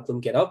there to help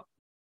them get up,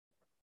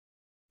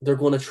 they're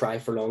going to try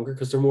for longer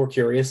because they're more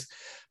curious,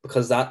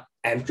 because that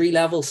entry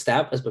level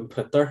step has been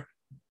put there.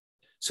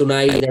 So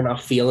now they're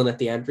not feeling at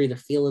the entry, they're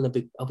feeling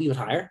a wee bit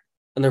higher,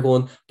 and they're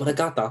going, but I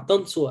got that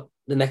done, so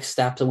the next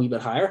step's a wee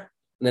bit higher,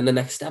 and then the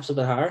next step's a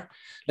bit higher.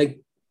 Like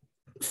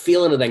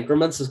feeling at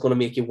increments is going to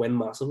make you win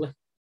massively.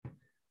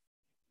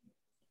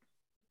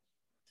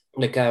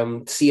 Like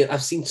I've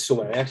seen so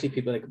many actually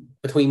people, like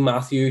between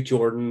Matthew,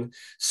 Jordan,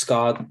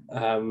 Scott,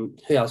 who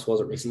else was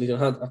it recently? They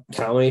had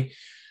Cammy.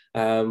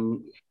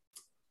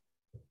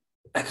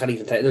 I can't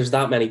even tell you. There's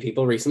that many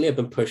people recently have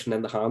been pushing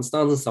into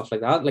handstands and stuff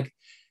like that. Like,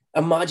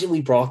 imagine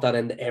we brought that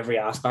into every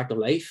aspect of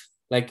life.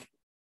 Like,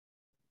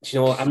 you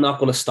know, I'm not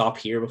going to stop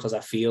here because I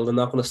failed. I'm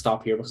not going to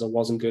stop here because I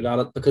wasn't good at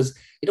it, because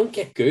you don't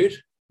get good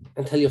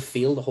until you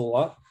failed a whole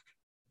lot.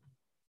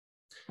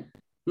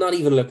 Not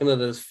even looking at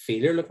it as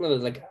failure, looking at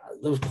it like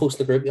I was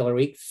posting the group the other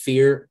week.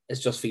 Fear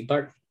is just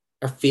feedback,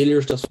 or failure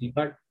is just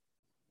feedback.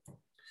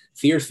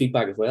 Fear is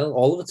feedback as well.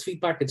 All of it's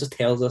feedback. It just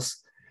tells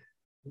us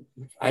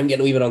I'm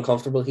getting a wee bit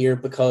uncomfortable here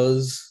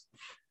because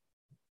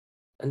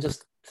I'm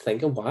just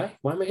thinking, why?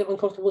 Why am I getting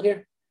uncomfortable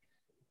here?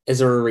 Is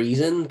there a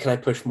reason? Can I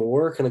push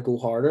more? Can I go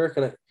harder?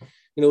 Can I,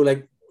 you know,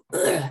 like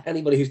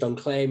anybody who's done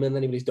climbing,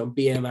 anybody who's done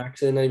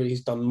BMXing, anybody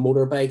who's done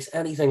motorbikes,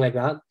 anything like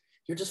that,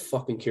 you're just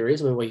fucking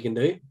curious about what you can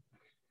do.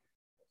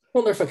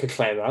 wonder if I could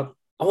climb that.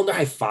 I wonder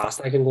how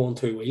fast I can go on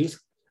two wheels.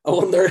 I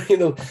wonder,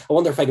 I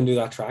wonder if I can do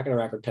that track in a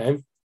record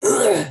time.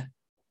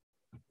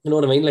 You know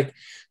what I mean? Like,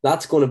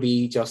 that's going to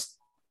be just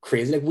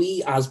crazy. Like,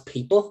 we as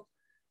people,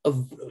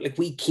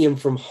 we came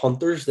from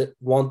hunters that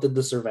wanted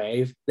to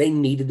survive. They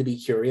needed to be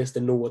curious to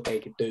know what they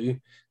could do,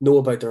 know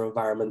about their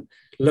environment,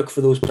 look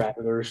for those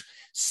predators,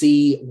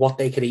 see what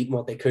they could eat and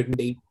what they couldn't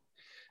eat.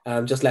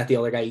 Just let the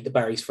other guy eat the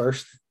berries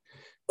first.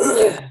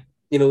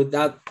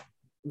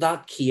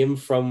 That came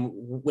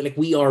from, like,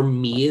 we are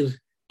made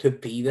to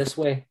be this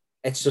way.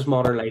 It's just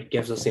modern life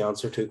gives us the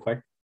answer too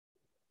quick.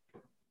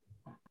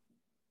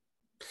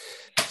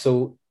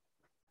 So,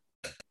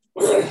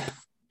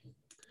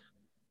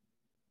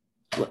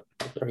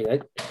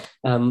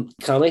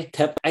 Connie,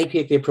 tip, I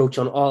take the approach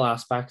on all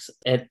aspects.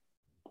 It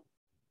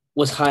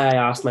was how I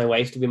asked my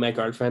wife to be my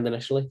girlfriend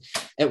initially.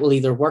 It will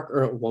either work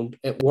or it won't.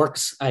 It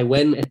works, I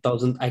win. It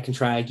doesn't, I can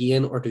try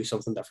again or do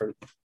something different.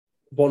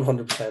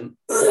 100%.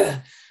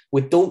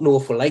 We don't know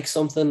if we like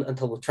something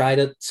until we've tried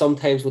it.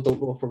 Sometimes we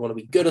don't know if we're going to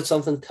be good at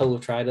something until we've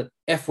tried it.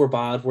 If we're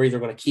bad, we're either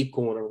going to keep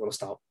going or we're going to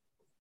stop.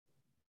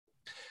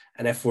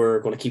 And if we're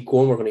going to keep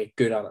going, we're going to get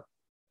good at it.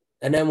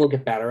 And then we'll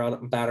get better at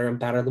it and better and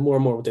better the more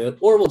and more we do it.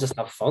 Or we'll just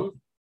have fun.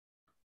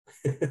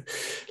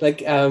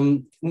 Like,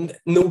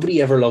 nobody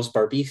ever loves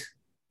burpees.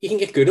 You can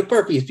get good at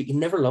burpees, but you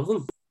never love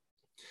them.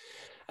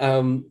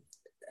 I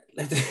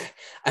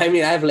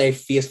mean, I've laid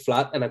face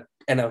flat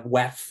in a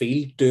wet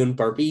field doing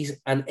burpees,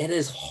 and it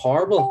is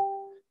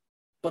horrible.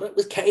 But it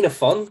was kind of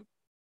fun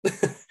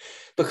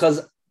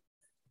because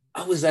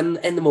I was in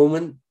the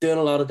moment doing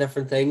a lot of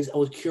different things. I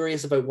was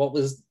curious about what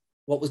was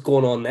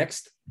going on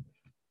next.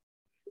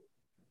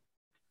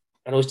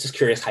 And I was just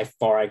curious how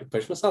far I could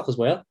push myself as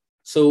well.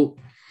 So,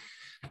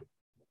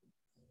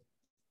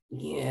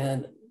 yeah,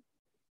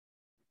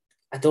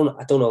 I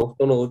don't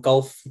know.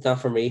 Golf,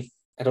 not for me.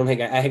 I think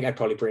I'd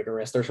probably break a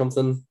wrist or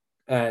something.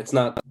 It's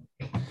not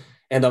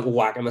end up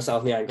whacking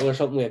myself in the ankle or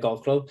something with a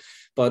golf club.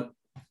 But,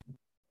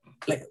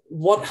 like,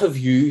 what have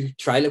you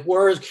tried? Like,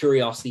 where has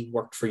curiosity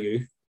worked for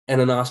you in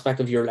an aspect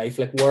of your life?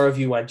 Like, where have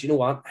you went, you know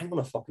what? I'm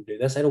going to fucking do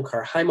this. I don't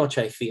care how much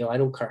I feel. I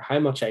don't care how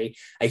much I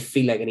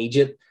feel like an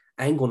idiot.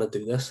 I'm going to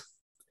do this.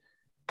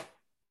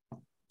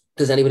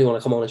 Does anybody want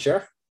to come on and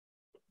share?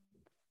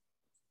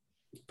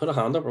 Put a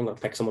hand up. I'm going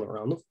to pick someone at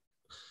random.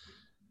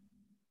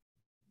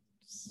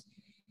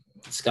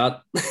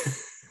 Scott.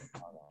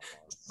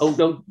 Oh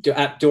no,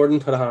 Jordan,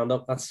 put a hand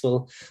up.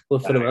 We'll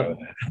put him up.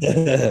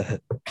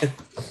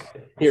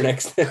 You're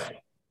next.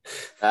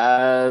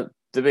 To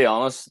be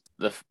honest,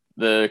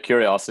 the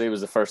curiosity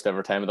was the first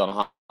ever time I done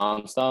a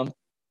handstand.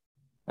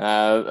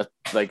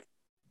 Like,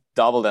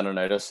 dabbled in and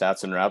out of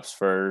sets and reps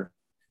for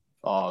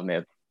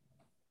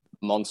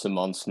months and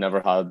months. Never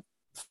had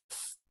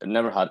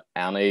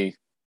any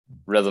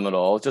rhythm at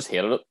all. Just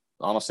hated it.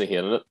 Honestly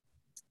hated it.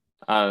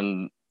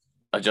 And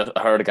I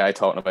heard a guy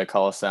talking about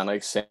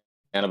calisthenics, saying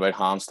about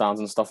handstands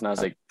and stuff, and I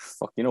was like,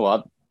 fuck, you know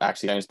what?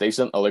 Actually sounds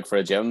decent. I'll look for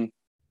a gym.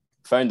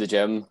 Found the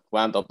gym,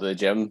 went up to the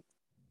gym,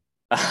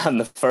 and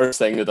the first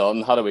thing we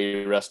done, had a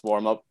wee wrist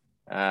warm up,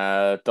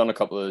 done a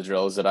couple of the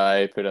drills that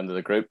I put into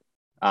the group,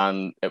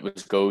 and it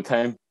was go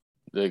time.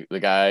 The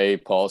guy,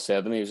 Paul,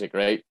 said to me, he was like,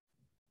 right,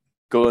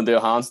 go and do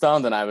a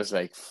handstand, and I was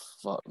like,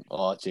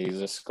 oh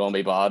Jesus, it's gonna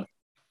be bad.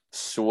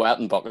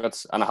 Sweating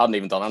buckets, and I hadn't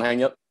even done anything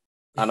yet.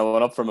 And I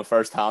went up for my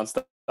first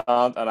handstand,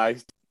 and I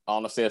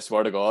honestly, I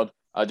swear to God,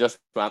 I just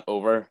went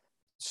over,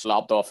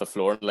 slapped off the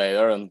floor and lay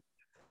there, and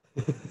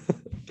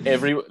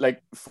every,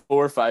 like, 4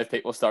 or 5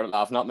 people started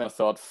laughing at me. I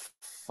thought,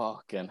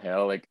 fucking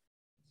hell, like,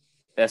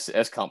 this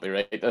can't be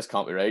right. This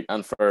can't be right.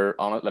 And for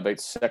about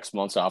 6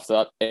 months after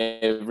that,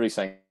 every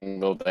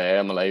single day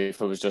of my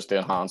life, I was just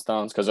doing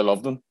handstands because I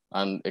loved them,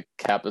 and it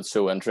kept it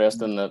so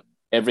interesting that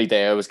every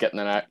day I was getting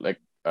a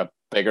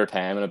bigger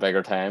time and a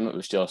bigger time. It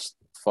was just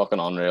fucking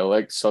unreal.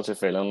 Like, such a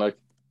feeling. Like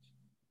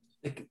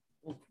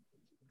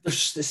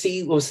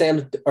see, I was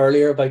saying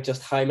earlier about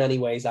just how many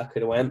ways that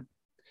could have went.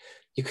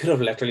 You could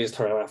have literally just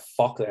turned around and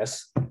fuck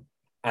this.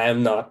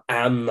 I'm not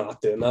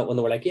doing that. When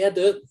they were like, yeah,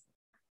 do it.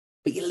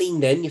 But you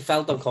leaned in, you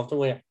felt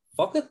uncomfortable. You're like,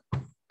 fuck it.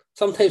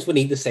 Sometimes we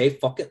need to say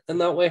fuck it in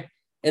that way.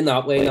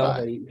 Not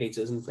about eating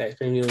pizzas and ice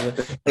cream,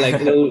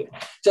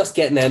 just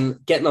getting in,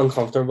 getting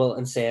uncomfortable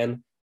and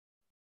saying,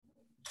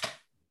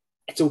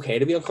 it's okay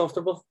to be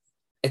uncomfortable.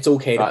 It's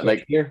okay to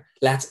push here.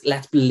 Let's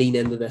lean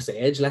into this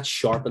edge. Let's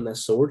sharpen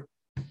this sword.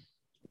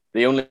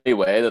 The only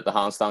way that the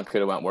handstand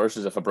could have went worse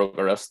is if I broke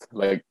a wrist.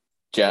 Like,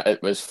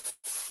 it was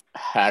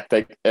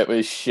hectic. It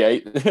was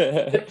shite. You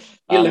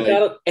look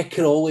at it, it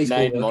could always go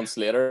 9 months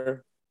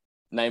later.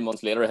 9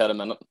 months later, I had a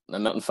minute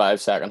and 5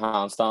 second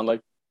handstand.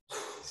 Like,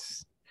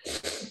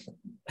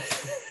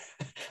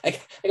 I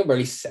can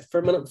barely sit for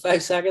a minute and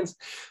 5 seconds.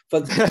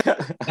 But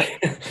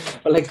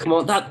but like, come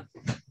on,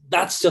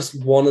 that's just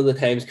one of the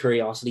times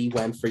curiosity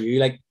went for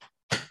you. Like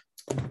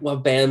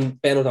what Ben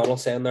O'Donnell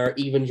saying there,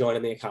 even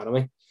joining the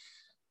academy.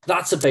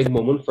 That's a big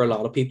moment for a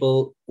lot of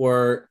people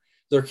where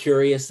they're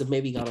curious. They've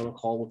maybe got on a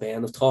call with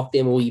Ben. They've talked to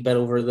him a wee bit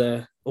over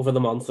the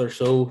month or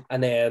so.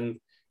 And then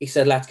he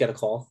said, let's get a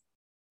call.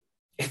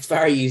 it's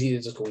very easy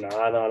to just go, no,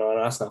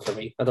 that's not for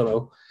me. I don't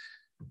know.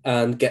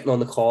 And getting on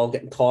the call,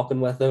 talking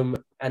with him,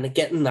 and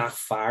getting that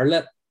fire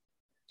lit.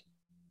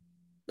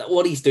 That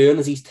what he's doing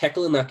is he's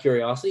tickling that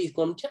curiosity. He's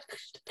going, Jack,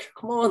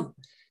 come on. Do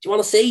you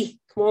want to see?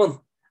 Come on.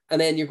 And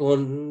then you're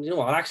going, you know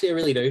what? Actually, I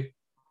really do.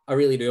 I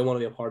really do. I want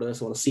to be a part of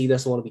this. I want to see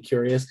this. I want to be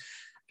curious.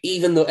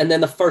 Even though, and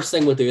then the first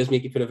thing we'll do is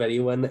make you put a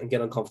video in and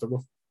get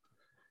uncomfortable.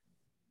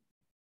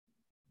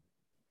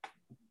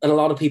 And a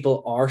lot of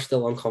people are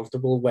still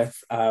uncomfortable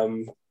with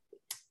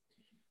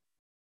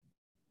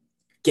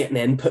getting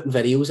in, putting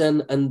videos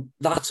in, and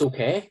that's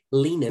okay.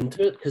 Lean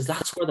into it, because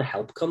that's where the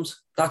help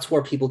comes. That's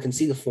where people can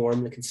see the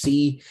form, they can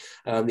see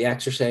the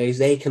exercise,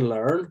 they can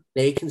learn,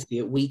 they can see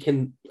it. We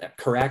can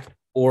correct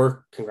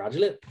or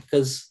congratulate,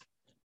 because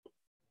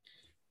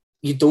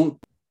you don't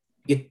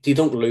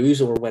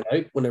lose or win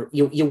out. When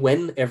you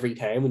win every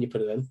time when you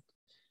put it in,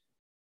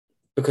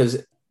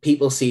 because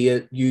people see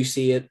it, you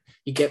see it,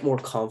 you get more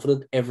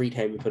confident every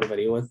time you put a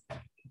video in.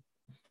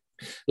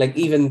 Like,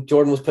 even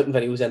Jordan was putting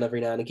videos in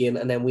every now and again,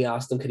 and then we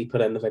asked him could he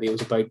put in the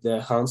videos about the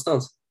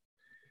handstands,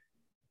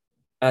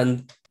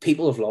 and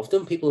people have loved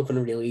them. People have been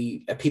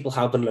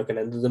looking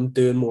into them,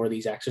 doing more of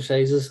these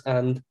exercises.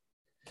 And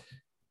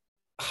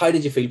how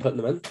did you feel putting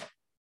them in?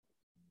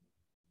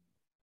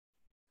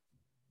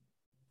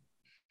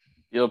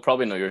 You'll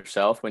probably know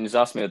yourself. When you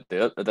asked me to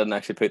do it, I didn't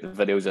actually put the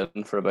videos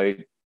in for about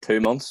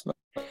 2 months.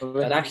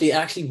 It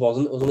actually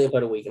wasn't. It was only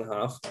about a week and a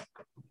half.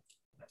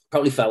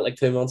 Probably felt like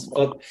 2 months,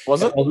 but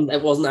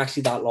it wasn't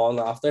actually that long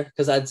after,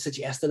 because I'd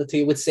suggested it to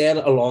you. We'd said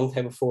it a long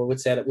time before. We'd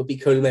said it would be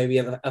cool maybe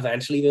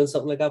eventually doing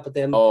something like that, but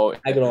then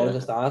I got on and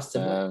just asked,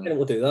 and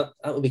we'll do that.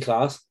 That would be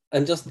class.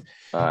 And just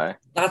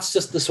that's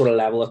just the sort of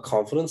level of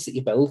confidence that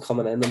you build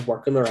coming in and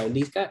working around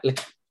these guys, like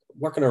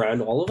working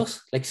around all of us,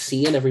 like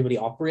seeing everybody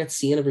operate,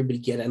 seeing everybody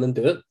get in and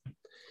do it.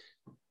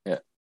 Yeah,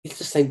 you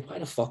just think, why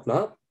the fuck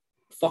not?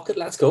 Fuck it,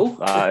 let's go.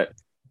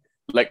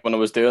 Like when I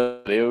was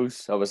doing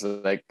videos, I was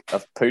like,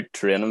 I've put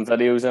training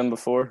videos in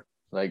before.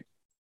 Like,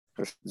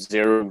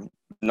 there's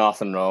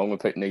nothing wrong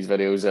with putting these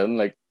videos in.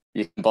 Like,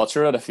 you can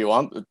butcher it if you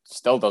want. It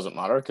still doesn't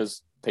matter,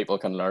 because people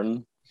can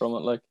learn from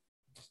it. Like,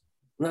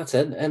 and that's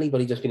it.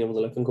 Anybody just being able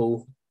to look and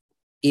go,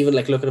 even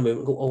like look at a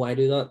movement and go, oh, I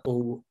do that.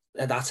 Oh,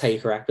 that's how you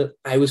correct it.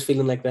 I was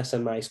feeling like this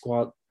in my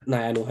squat.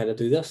 Now I know how to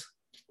do this.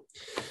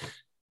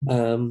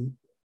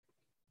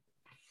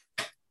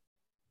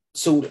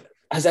 So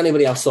has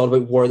anybody else thought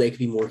about where they could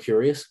be more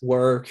curious?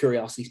 Where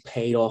curiosity's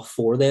paid off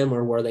for them,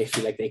 or where they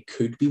feel like they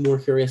could be more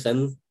curious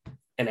in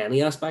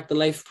any aspect of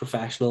life?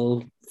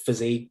 Professional,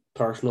 physique,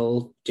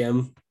 personal,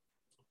 gym?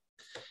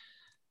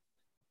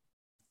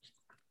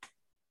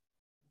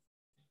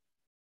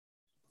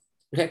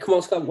 Okay, come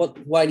on, Scott.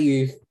 Why do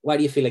you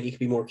feel like you could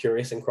be more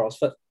curious in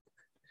CrossFit?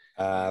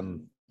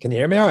 Can you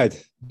hear me all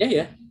right?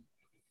 Yeah.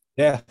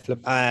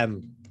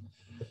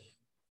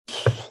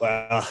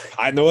 Well,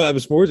 I know it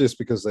was more just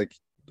because, like,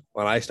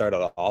 when I started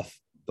off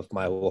with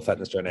my whole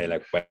fitness journey,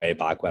 like way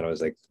back when I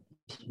was like,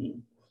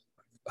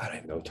 I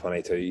don't know,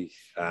 22,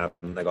 I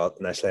got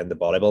initially into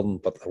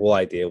bodybuilding, but the whole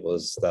idea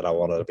was that I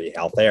wanted to be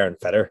healthier and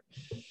fitter.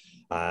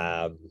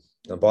 And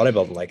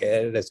bodybuilding, like,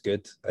 it is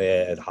good.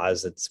 It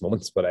has its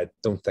moments, but I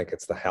don't think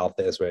it's the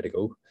healthiest way to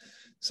go.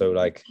 So,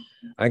 like,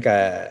 I think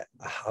I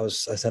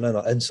was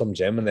in some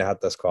gym and they had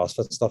this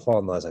CrossFit stuff on,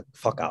 and I was like,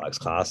 fuck Alex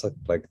class,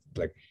 like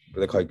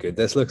look how good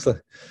this looks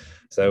like.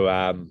 So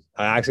I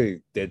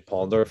actually did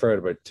ponder for it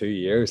about 2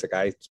 years. Like,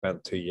 I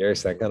spent 2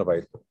 years thinking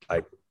about,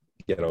 like,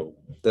 you know,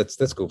 let's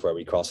go for a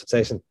wee CrossFit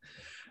session.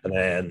 And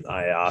then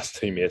I asked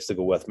 2 mates to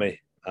go with me,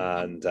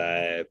 and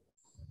I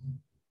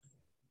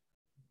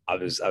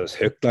was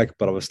hooked, like,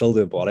 but I was still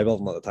doing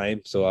bodybuilding at the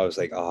time. So I was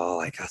like, oh,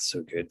 like, that's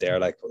so good there,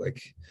 like,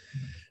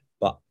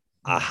 but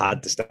I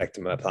had to stick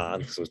to my plan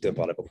because I was doing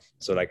bodybuilding.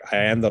 So, like, I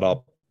ended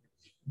up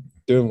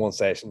doing one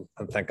session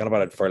and thinking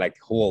about it for like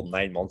whole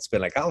 9 months,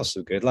 being like, that was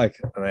so good, like,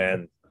 and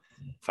then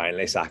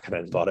finally sacking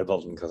in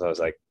bodybuilding because I was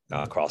like,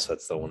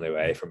 CrossFit's the only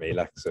way for me,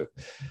 like. So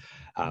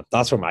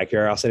that's where my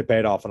curiosity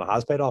paid off, and it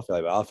has paid off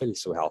really well. I feel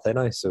so healthy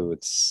now, so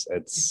it's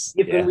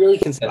you've been really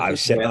consistent. I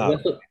was shitting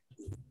with it.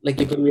 Like,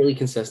 you've been really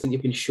consistent.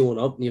 You've been showing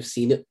up, and you've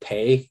seen it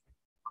pay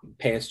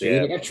its due.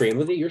 Yeah. Like, I've trained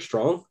with you. You're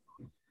strong,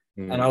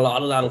 and a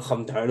lot of that'll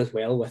come down as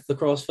well with the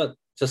CrossFit,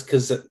 just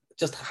because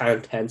just how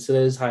intense it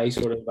is, how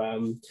sort of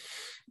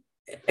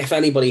if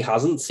anybody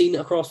hasn't seen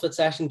a CrossFit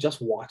session,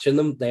 just watching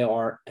them, they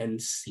are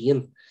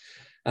insane.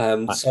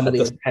 Some of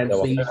the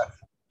intensity.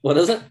 What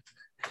is it?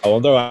 I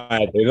wonder why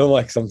I do them.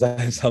 Like,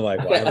 sometimes I'm like,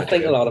 I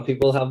think a lot of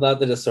people have that.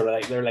 They're just sort of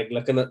like, they're like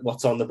looking at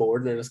what's on the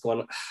board and they're just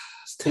going,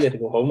 it's too late to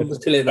go home. It's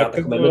too late not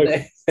to come in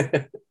today.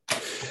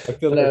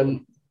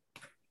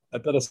 I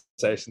did a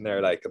session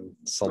there like on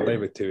Sunday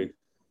with 2 weeks.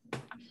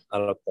 I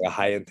don't know, like a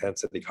high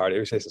intensity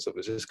cardio session, so it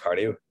was just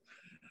cardio.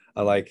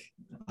 And like,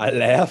 I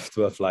left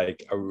with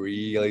like a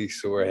really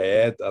sore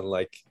head, and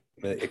like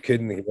I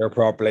couldn't hear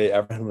properly.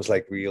 Everything was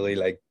like really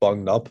like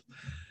bunged up,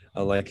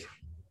 and like,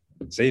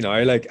 see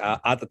now, like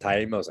at the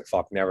time I was like,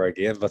 fuck, never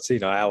again. But see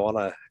now, I want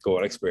to go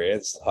and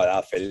experience how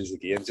that feels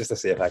again, just to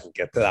see if I can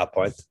get to that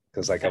point,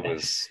 because like it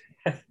was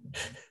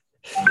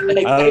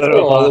I feel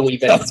all a wee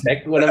bit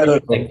sick whenever you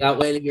think that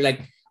way. You're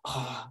like,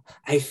 oh,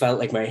 I felt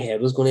like my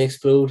head was going to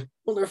explode. I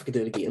wonder if I could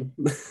do it again.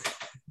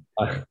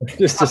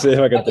 Just to see if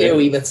I could I'd be a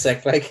wee bit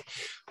sick, like,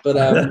 but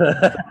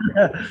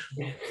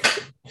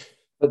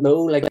but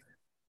no, like,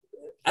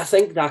 I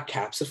think that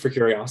caps it for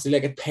curiosity.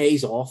 Like, it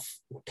pays off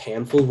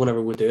tenfold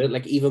whenever we do it.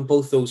 Like, even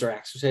both those are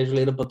exercise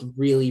related, but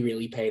really,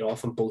 really paid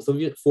off on both of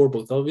you, for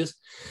both of you.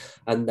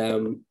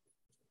 And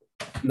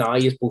now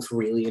you both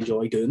really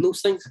enjoy doing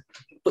those things.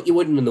 But you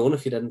wouldn't have known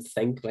if you didn't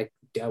think, like,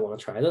 do I want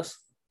to try this?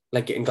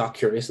 Like, and got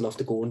curious enough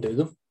to go and do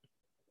them.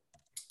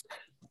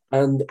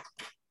 And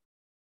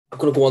I'm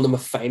going to go on to my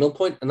final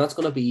point, and that's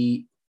going to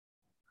be,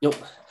 no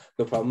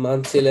problem,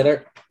 man. See you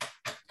later.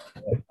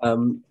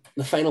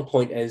 The final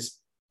point is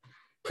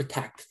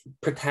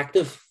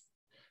protective.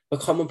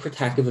 Becoming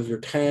protective of your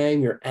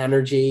time, your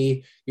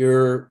energy,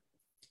 your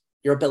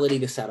ability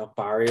to set up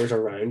barriers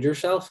around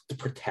yourself to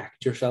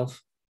protect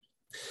yourself.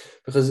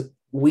 Because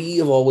we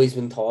have always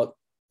been taught,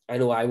 I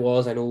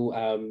was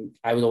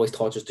always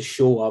taught just to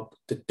show up,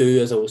 to do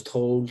as I was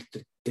told,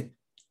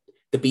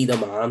 to be the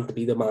man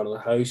of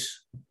the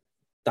house.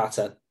 That's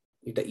it.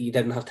 You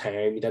didn't have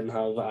time. You didn't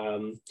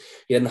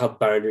have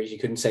boundaries. You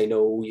couldn't say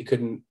no. You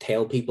couldn't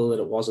tell people that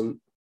it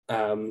wasn't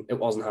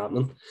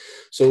happening.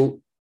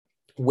 So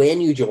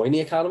when you join the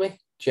academy,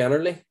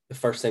 generally the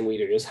first thing we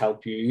do is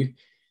help you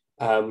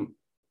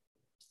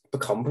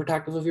become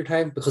protective of your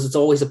time, because it's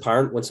always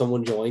apparent when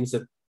someone joins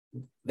that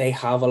they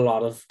have a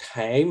lot of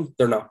time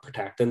they're not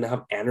protecting. They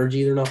have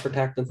energy they're not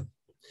protecting. And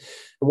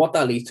what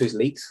that leads to is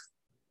leaks.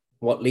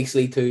 What leaks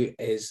lead to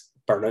is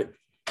burnout.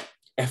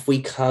 If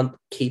we can't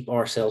keep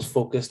ourselves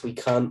focused, we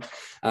can't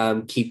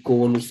keep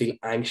going, we feel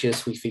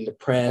anxious, we feel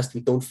depressed,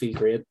 we don't feel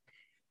great,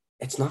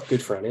 it's not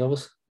good for any of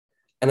us.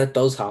 And it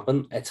does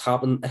happen. It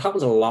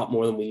happens a lot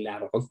more than we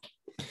let on.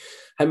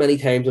 How many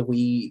times have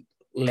we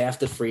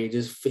left it for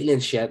ages, feeling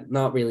shit,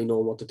 not really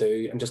knowing what to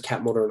do, and just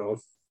kept motoring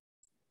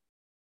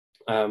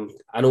on?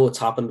 I know it's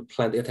happened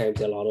plenty of times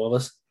to a lot of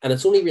us, and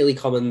it's only really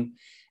coming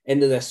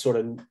into this sort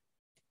of,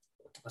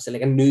 I say,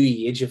 like a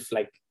new age of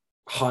like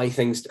how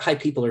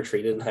people are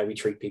treated and how we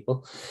treat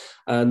people.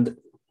 And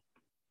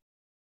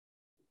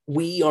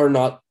we are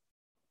not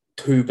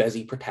too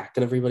busy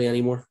protecting everybody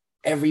anymore.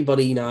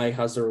 Everybody now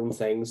has their own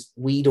things.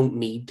 We don't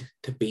need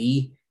to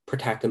be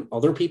protecting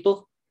other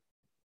people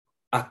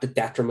at the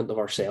detriment of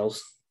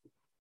ourselves.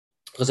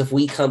 Because if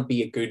we can't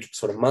be a good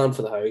sort of man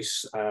for the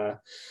house, a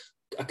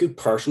good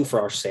person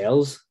for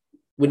ourselves,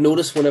 we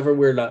notice whenever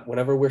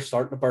we're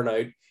starting to burn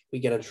out, we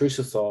get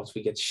intrusive thoughts,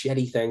 we get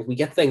shitty things, we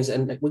get things,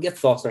 and we get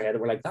thoughts in our head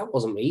and we're like, that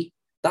wasn't me.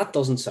 That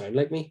doesn't sound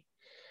like me.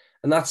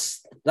 And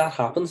that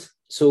happens.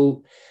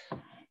 So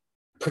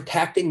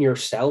protecting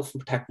yourself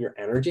and protecting your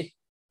energy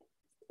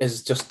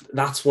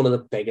that's one of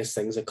the biggest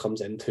things that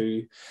comes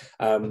into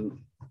when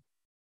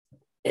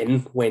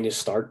you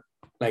start.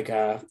 Like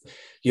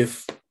you're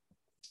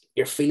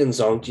feeling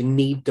zonked, you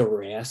need to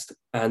rest,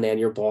 and then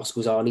your boss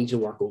goes, I need you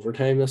to work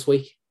overtime this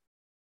week.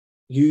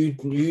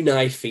 You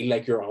now feel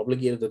like you're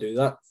obligated to do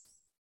that.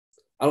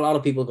 A lot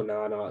of people go,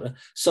 no.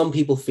 Some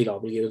people feel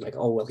obligated, like,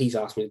 oh, well, he's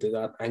asked me to do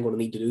that, I'm going to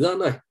need to do that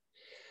now.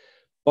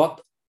 But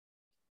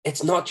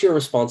it's not your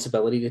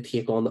responsibility to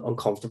take on the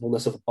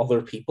uncomfortableness of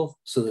other people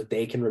so that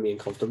they can remain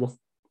comfortable.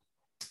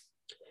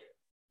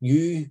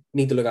 You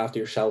need to look after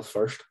yourself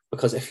first,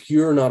 because if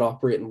you're not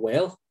operating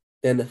well,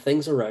 then the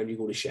things around you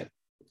go to shit.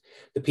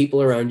 The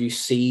people around you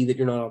see that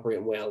you're not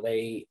operating well.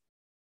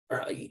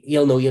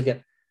 You'll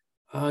get,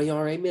 oh, you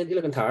all right, man? You're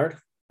looking tired.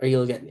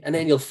 And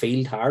then you'll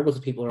feel tired because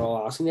people are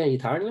all asking you, are you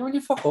tired? And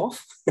you fuck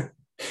off.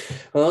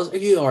 Are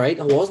you all right?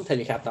 I wasn't until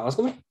you kept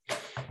asking me.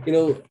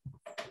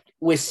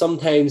 We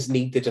sometimes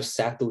need to just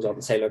set those up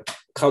and say, look,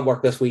 can't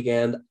work this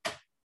weekend.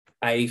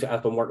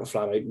 I've been working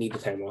flat out, need the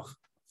time off.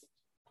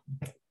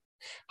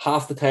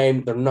 Half the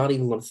time, they're not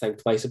even going to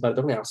think twice about it.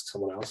 They're going to ask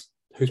someone else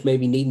who's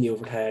maybe needing the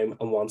overtime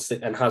and wants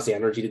it and has the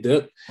energy to do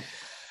it.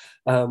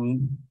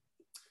 And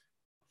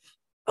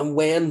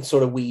when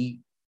sort of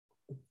we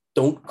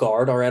don't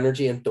guard our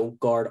energy and don't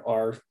guard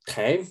our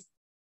time,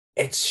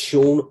 it's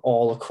shown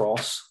all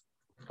across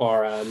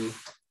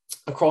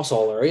across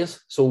all areas.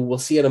 So we'll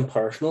see it in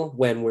personal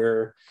when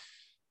we're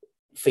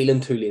feeling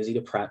too lazy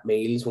to prep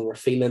meals, when we're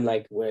feeling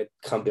like we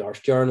can't be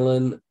arse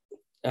journaling,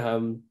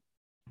 when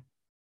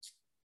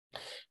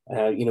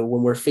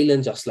we're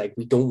feeling just like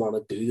we don't want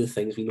to do the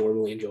things we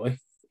normally enjoy.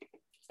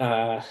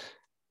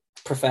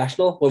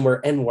 Professional, when we're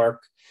in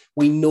work,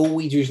 we know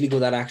we usually go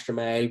that extra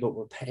mile, but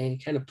we're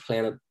kind of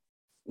playing it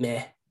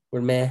meh.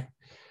 We're going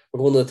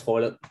to the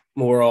toilet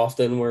more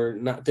often. We're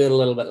not doing a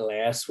little bit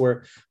less.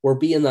 We're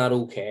being that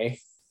okay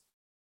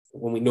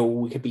when we know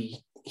we could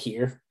be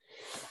here.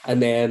 And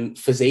then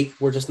physique,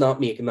 we're just not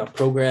making that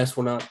progress.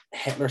 We're not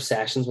hitting our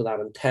sessions with that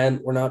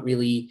intent. We're not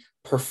really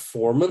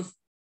performing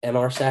in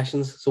our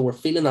sessions. So we're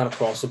feeling that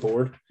across the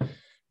board.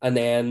 And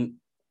then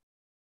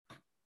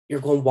you're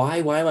going, why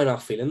am I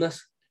not feeling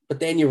this? But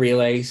then you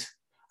realize,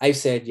 I've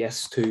said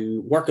yes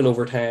to working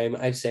overtime.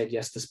 I've said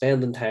yes to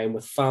spending time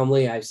with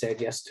family. I've said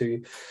yes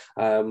to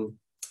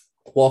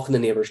walking the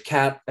neighbour's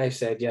cat. I've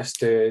said yes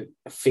to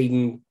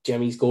feeding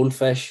Jimmy's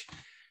goldfish.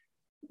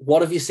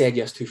 What have you said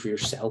yes to for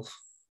yourself?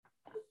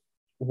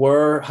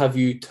 Where have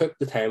you took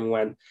the time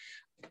when,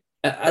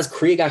 as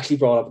Craig actually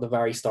brought up at the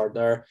very start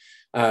there,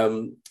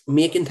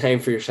 making time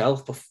for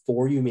yourself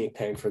before you make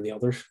time for the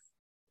others?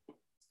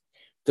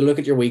 To look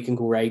at your week and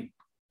go, right,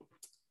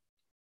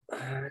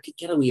 I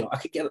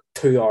could get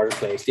 2 hours of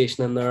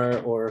PlayStation in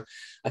there, or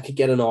I could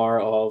get an hour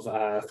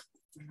of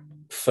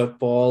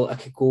football. I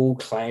could go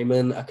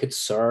climbing. I could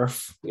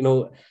surf.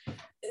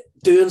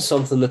 Doing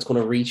something that's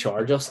going to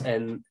recharge us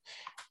in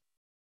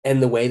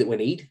the way that we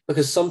need.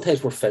 Because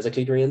sometimes we're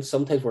physically drained,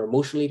 sometimes we're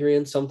emotionally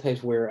drained,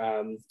 sometimes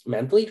we're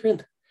mentally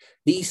drained.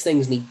 These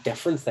things need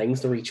different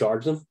things to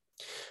recharge them.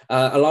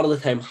 A lot of the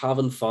time,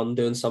 having fun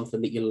doing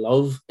something that you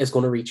love is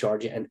going to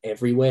recharge you in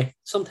every way,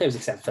 sometimes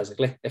except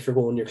physically. If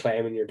you're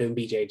climbing, you're doing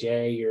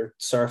BJJ, you're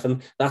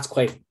surfing, that's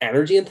quite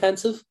energy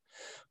intensive,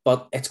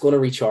 but it's going to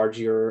recharge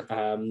your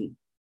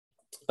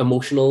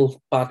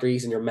emotional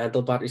batteries and your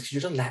mental batteries because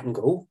you're just letting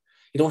go.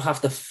 You don't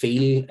have to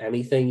feel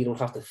anything. You don't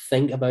have to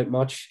think about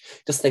much.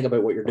 Just think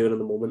about what you're doing in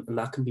the moment, and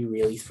that can be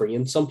really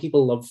freeing. Some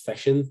people love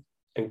fishing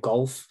and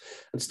golf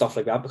and stuff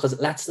like that because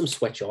it lets them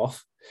switch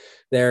off.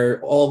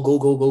 They're all go,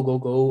 go, go, go,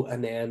 go.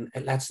 And then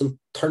it lets them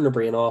turn their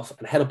brain off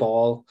and hit a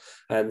ball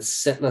and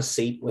sit in a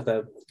seat with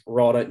a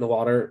rod out in the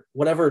water.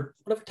 Whatever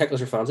tickles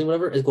your fancy,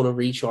 whatever is going to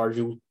recharge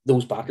you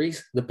those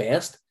batteries the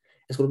best.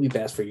 It's going to be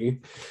best for you.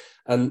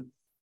 And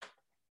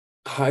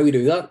how we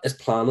do that is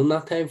planning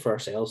that time for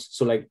ourselves.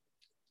 So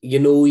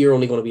you're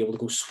only going to be able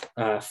to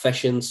go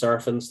fishing,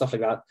 surfing, stuff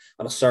like that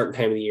on a certain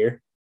time of the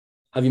year.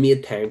 Have you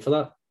made time for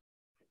that?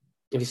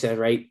 If you said,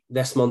 right,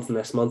 this month and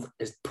this month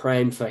is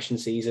prime fishing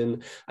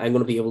season, I'm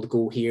going to be able to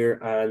go here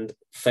and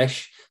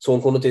fish. So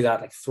I'm going to do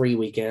that 3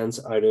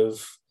 weekends out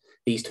of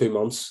these 2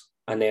 months,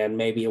 and then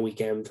maybe a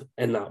weekend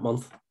in that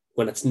month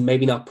when it's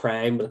maybe not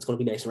prime, but it's going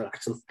to be nice and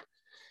relaxing.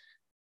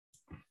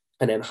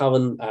 And then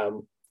having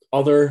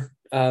other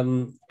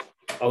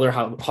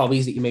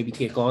hobbies that you maybe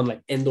take on,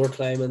 like indoor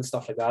climbing,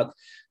 stuff like that,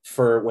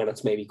 for when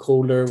it's maybe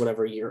colder,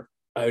 whenever you're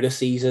out of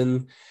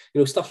season,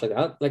 stuff like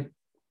that.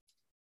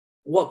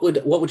 What would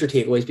your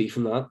takeaways be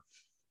from that?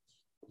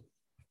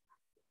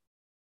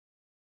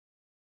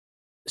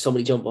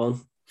 Somebody jump on.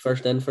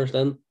 First in.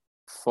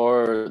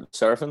 For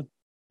surfing,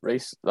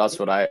 Reese, that's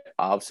what I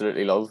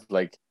absolutely love.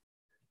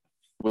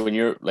 When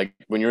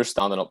you're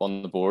standing up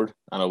on the board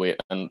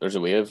and there's a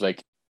wave,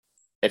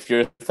 if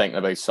you're thinking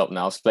about something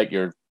else,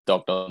 you're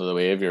ducked under the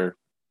wave, you're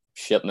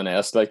shit in the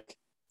nest,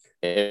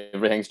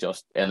 everything's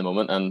just in the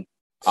moment. And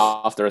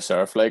after a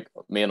surf,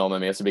 me and all my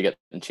mates would be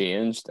getting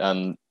changed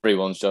and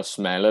everyone's just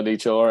smiling at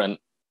each other. And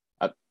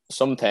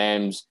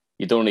sometimes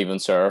you don't even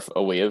surf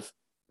a wave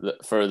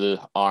for the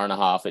hour and a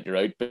half that you're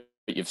out, but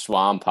you've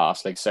swam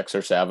past 6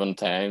 or 7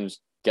 times,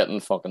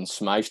 getting fucking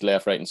smashed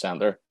left, right, and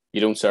centre.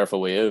 You don't surf a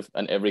wave,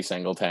 and every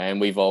single time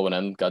we've all went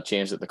in, got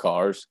changed at the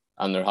cars,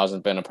 and there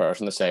hasn't been a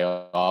person to say,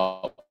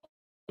 "Oh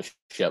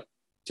shit!"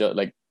 Just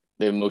the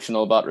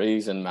emotional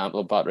batteries and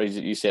mental batteries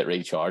that you say it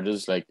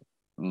recharges,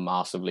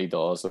 massively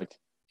does.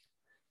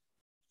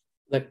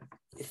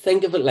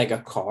 Think of it like a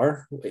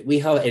car. We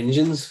have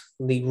engines,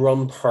 they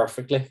run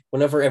perfectly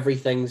whenever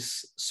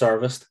everything's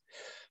serviced,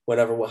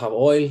 whenever we'll have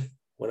oil,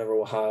 whenever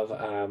we'll have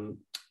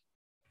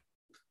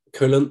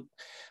coolant,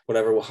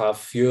 whenever we'll have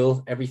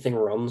fuel, everything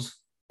runs.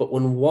 But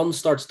when one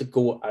starts to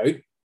go out,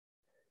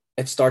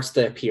 it starts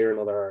to appear in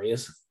other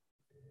areas.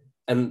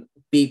 And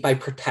by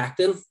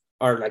protecting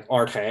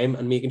our time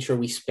and making sure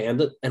we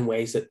spend it in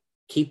ways that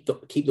keep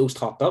those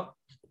topped up.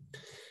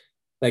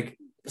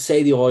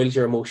 Say the oil is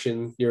your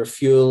emotion, your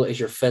fuel is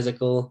your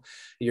physical,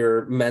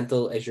 your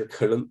mental is your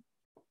coolant.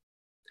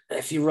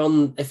 If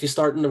you're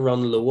starting to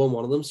run low on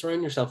one of them,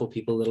 surround yourself with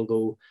people that'll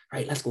go,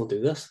 right, let's go and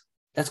do this.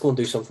 Let's go and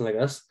do something like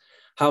this.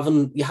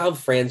 You have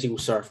friends you go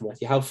surfing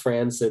with, you have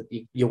friends that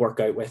you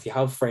work out with, you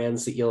have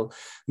friends that you'll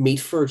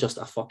meet for just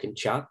a fucking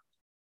chat,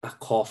 a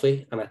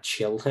coffee, and a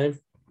chill time.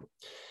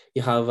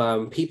 You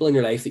have people in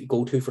your life that you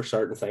go to for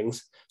certain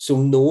things. So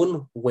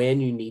knowing when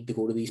you need to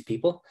go to these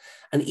people,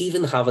 and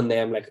even having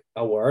them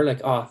aware,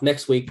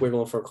 next week we're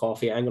going for a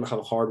coffee. I'm going to have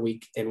a hard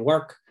week in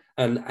work,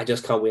 and I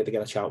just can't wait to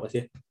get a chat with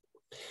you.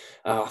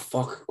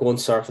 Going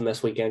surfing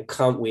this weekend.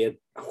 Can't wait.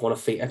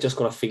 I'm just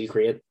going to feel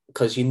great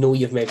because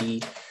you've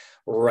maybe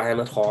ran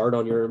it hard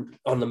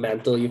on the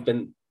mental. You've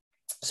been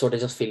sort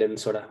of just feeling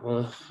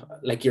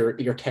like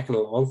you're ticking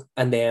along,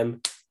 and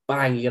then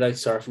bang, you get out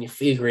surfing, you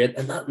feel great,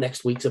 and that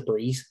next week's a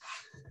breeze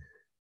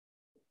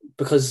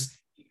because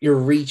you're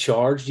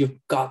recharged. You've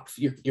got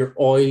your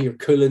oil, your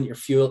coolant, your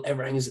fuel,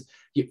 everything is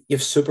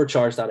you've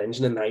supercharged that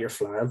engine, and now you're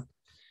flying.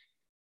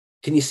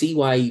 Can you see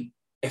why,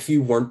 if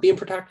you weren't being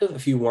protective,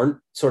 if you weren't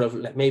sort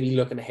of maybe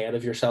looking ahead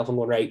of yourself and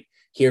going, right,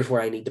 here's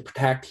where I need to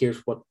protect, here's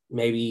what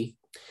maybe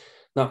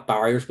not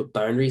barriers but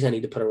boundaries I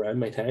need to put around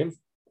my time,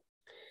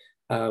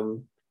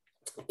 can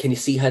you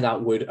see how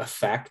that would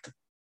affect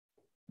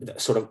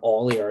sort of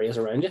all the areas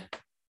around you?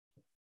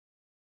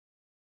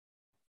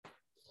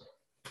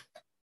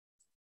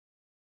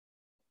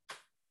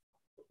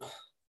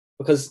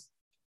 Because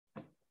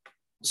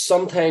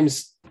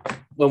sometimes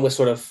when we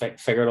sort of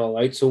figure it all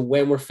out, so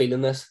when we're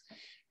feeling this,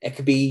 it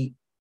could be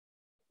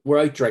we're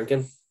out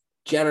drinking.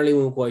 Generally,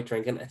 when we go out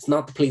drinking, it's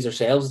not to please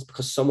ourselves, it's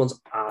because someone's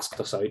asked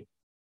us out.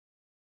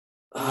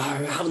 I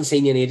haven't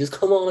seen you in ages.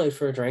 Come on out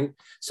for a drink.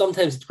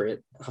 Sometimes it's great,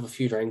 have a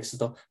few drinks and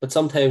stuff, but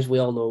sometimes we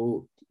all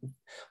know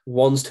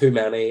one's too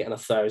many and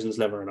 1,000's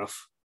never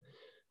enough.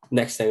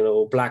 Next thing you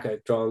know,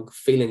 blackout drunk,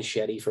 feeling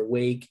shitty for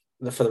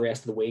the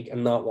rest of the week,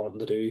 and not wanting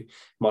to do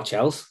much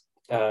else.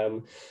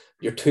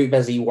 You're too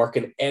busy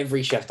working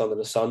every shift under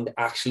the sun to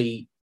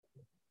actually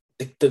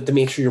to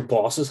make sure your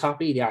boss is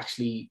happy, to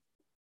actually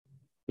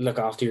look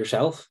after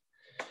yourself.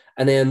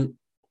 And then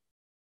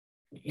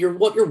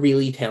what you're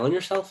really telling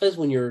yourself is,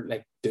 when you're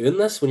like doing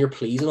this, when you're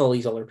pleasing all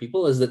these other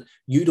people, is that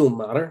you don't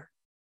matter.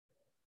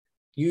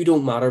 You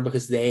don't matter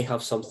because they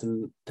have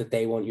something that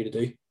they want you to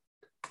do.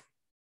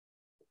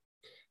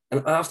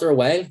 And after a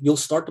while, you'll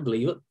start to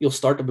believe it. You'll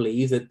start to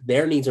believe that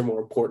their needs are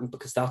more important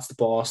because that's the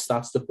boss,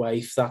 that's the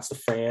wife, that's the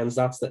friends,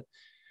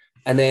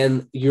 and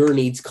then your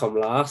needs come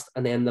last.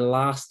 And then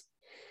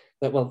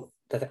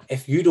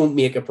if you don't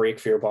make a break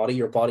for your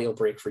body will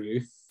break for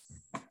you.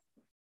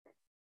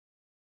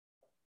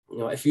 You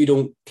know, if you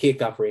don't take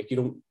that break, you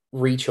don't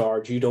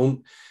recharge, you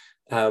don't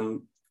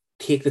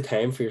take the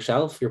time for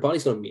yourself, your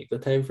body's going to make the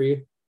time for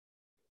you.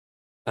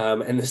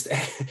 And this,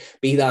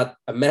 be that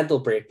a mental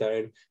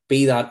breakdown,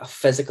 be that a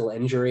physical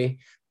injury,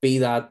 be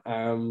that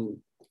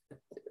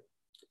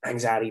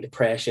anxiety,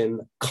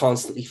 depression,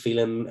 constantly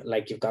feeling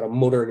like you've got a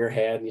motor in your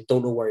head and you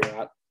don't know where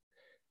you're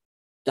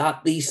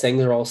at. These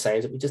things are all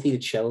signs that we just need to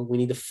chill. We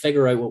need to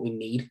figure out what we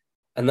need.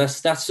 And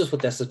that's just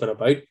what this has been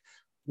about.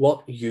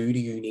 What do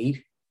you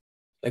need?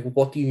 Like,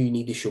 what do you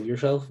need to show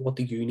yourself? What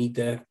do you need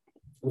to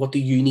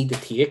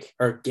take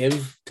or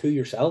give to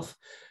yourself?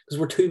 Because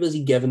we're too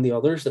busy giving the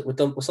others that we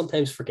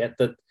sometimes forget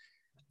that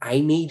I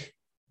need.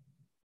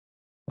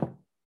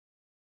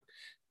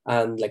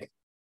 And like,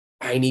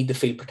 I need to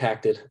feel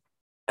protected.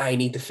 I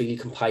need to feel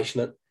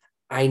compassionate.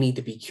 I need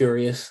to be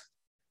curious.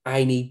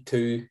 I need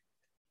to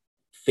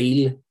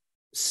feel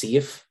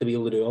safe to be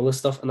able to do all this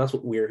stuff. And that's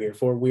what we're here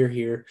for. We're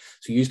here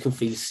so you can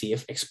feel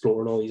safe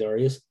exploring all these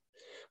areas.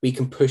 We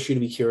can push you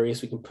to be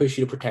curious. We can push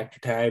you to protect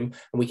your time,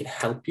 and we can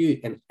help you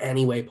in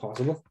any way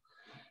possible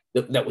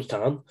that we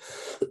can.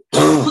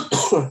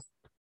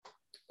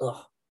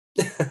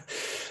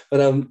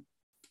 But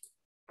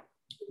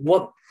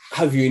what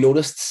have you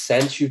noticed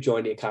since you've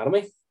joined the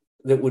academy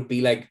that would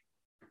be like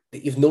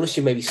that you've noticed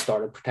you maybe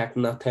started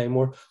protecting that time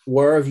more?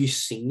 Where have you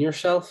seen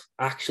yourself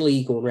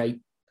actually going right?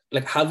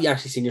 Like, have you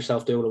actually seen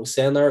yourself doing what I was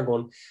saying there,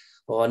 going,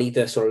 oh, I need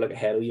to sort of look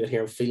ahead a wee bit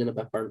here. I'm feeling a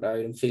bit burnt out.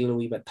 I'm feeling a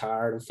wee bit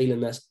tired. I'm feeling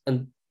this,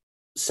 and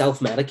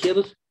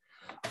self-medicated,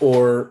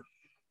 or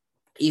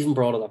even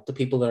brought it up to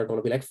people that are going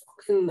to be like,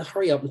 fucking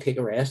hurry up and take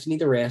a rest. You need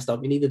to rest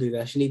up. You need to do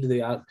this. You need to do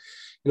that.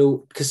 You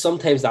know, because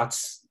sometimes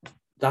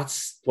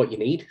that's what you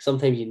need.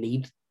 Sometimes you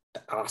need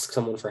to ask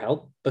someone for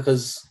help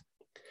because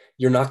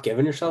you're not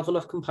giving yourself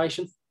enough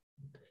compassion.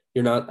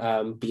 You're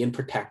not being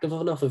protective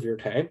enough of your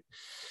time.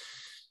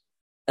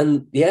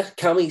 And yeah,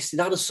 Cammy, see,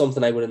 that is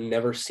something I would have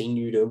never seen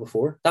you doing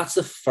before. That's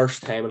the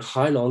first time in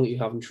how long that you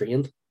haven't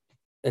trained,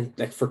 and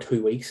like for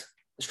 2 weeks,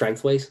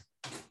 strength wise.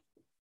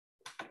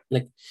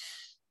 Like,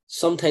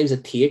 sometimes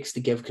it takes to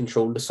give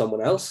control to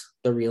someone else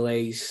to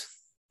realize,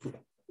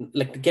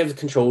 like, to give the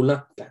control,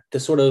 not to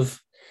sort of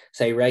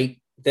say,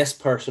 right, this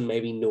person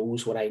maybe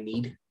knows what I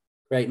need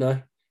right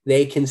now.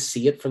 They can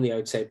see it from the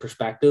outside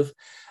perspective,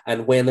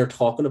 and when they're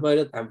talking about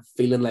it, I'm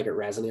feeling like it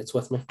resonates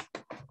with me.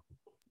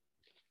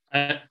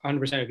 I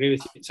 100% agree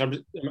with you. So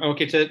I'm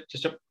okay to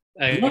just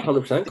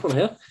 100%. Come on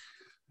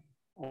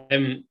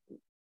here.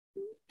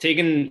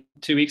 Taking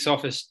 2 weeks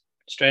off of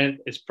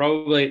strength is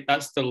probably,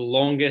 that's the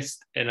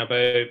longest in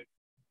about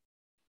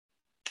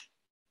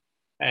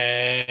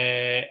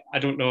I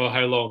don't know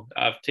how long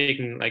I've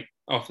taken like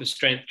off the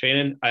strength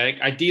training.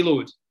 I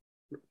deload,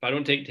 but I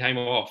don't take time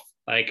off.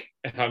 Like,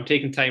 if I'm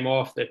taking time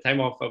off, the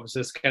time off was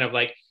just kind of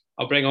like,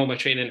 I'll bring all my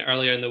training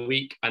earlier in the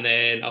week, and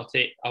then I'll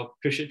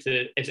push it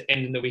to as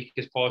end in the week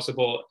as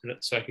possible,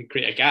 so I can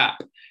create a gap.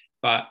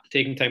 But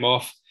taking time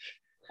off,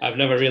 I've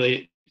never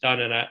really done,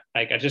 and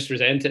I just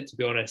resent it, to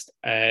be honest.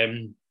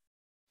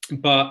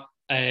 But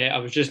I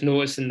was just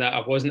noticing that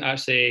I wasn't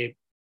actually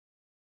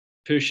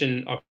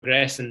pushing or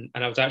progressing,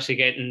 and I was actually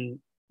getting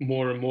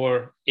more and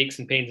more aches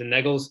and pains and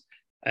niggles.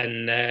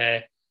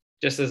 And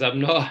just as I'm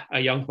not a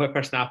young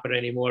whippersnapper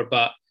anymore,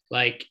 but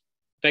like,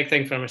 big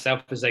thing for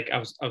myself is like I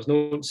was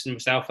noticing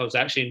myself, I was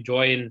actually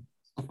enjoying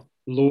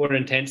lower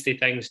intensity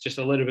things just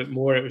a little bit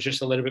more. It was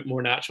just a little bit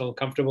more natural and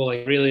comfortable.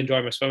 I really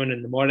enjoy my swimming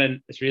in the morning.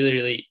 It's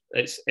really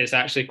it's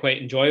actually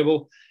quite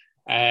enjoyable.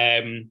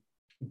 But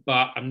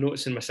I'm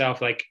noticing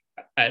myself, like,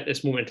 at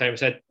this moment in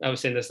time, I was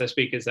saying this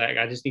week, is that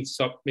I just need to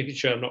stop making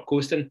sure I'm not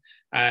coasting.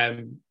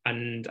 And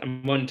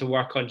I'm wanting to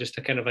work on just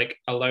to kind of like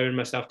allowing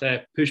myself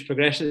to push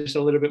progression just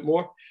a little bit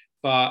more.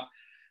 But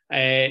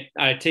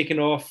I'd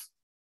taken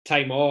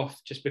time off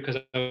just because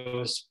I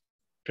was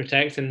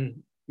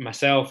protecting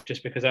myself,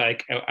 just because I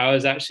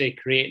was actually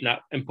creating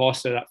that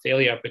imposter, that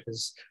failure,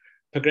 because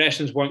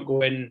progressions weren't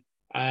going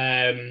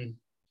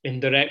in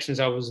directions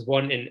I was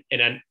wanting in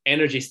an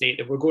energy state.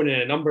 They were going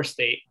in a number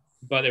state,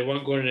 but they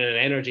weren't going in an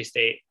energy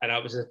state. And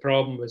that was the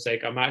problem, was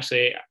like,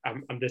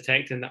 I'm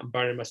detecting that I'm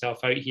burning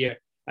myself out here.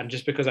 And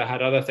just because I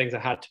had other things I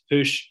had to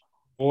push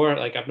for,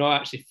 like, I've not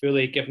actually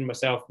fully given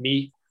myself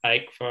me,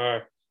 like,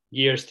 for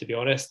years, to be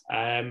honest.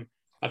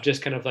 I've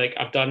just kind of like,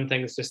 I've done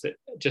things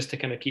just to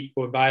kind of keep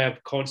going by.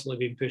 I've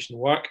constantly been pushing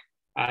work,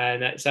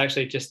 and it's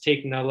actually just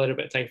taking a little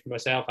bit of time for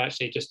myself,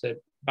 actually, just to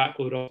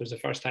backload off as the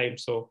first time.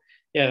 So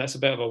yeah, that's a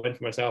bit of a win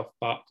for myself.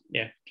 But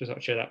yeah, just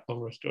want to share that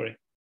long story.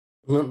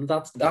 Well,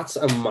 that's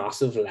a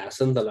massive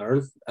lesson to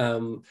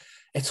learn.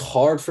 It's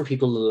hard for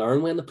people to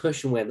learn when to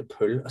push and when to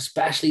pull,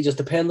 especially just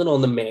depending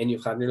on the men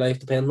you've had in your life,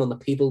 depending on the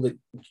people that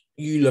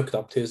you looked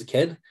up to as a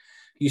kid.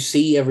 You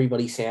see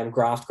everybody saying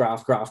graft,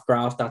 graft, graft,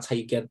 graft. That's how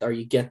you get there.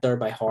 You get there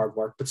by hard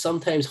work. But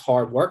sometimes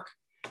hard work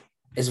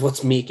is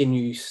what's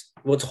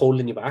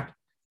holding you back.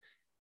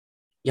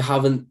 You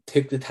haven't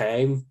took the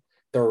time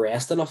to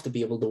rest enough to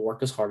be able to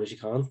work as hard as you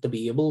can, to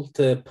be able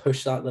to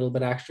push that little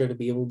bit extra, to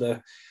be able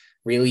to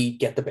really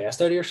get the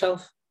best out of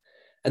yourself.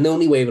 And the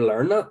only way to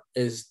learn that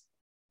is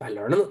by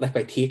learning it, like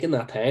by taking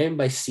that time,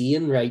 by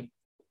seeing, right,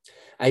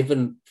 I've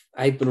been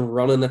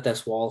running at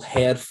this wall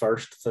head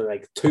first for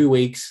like 2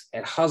 weeks.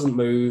 It hasn't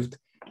moved.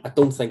 I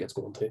don't think it's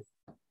going to.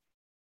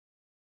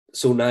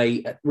 So now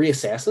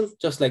reassessing,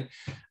 just like,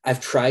 I've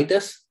tried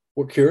this.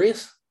 We're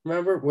curious.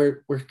 Remember,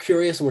 we're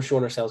curious and we're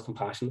showing ourselves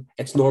compassion.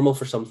 It's normal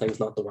for some things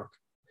not to work.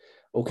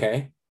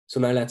 Okay. So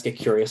now let's get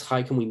curious.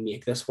 How can we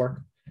make this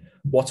work?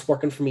 What's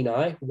working for me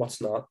now?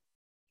 What's not?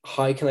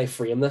 How can I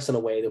frame this in a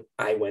way that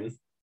I win?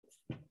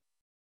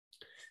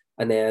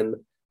 And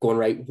then going,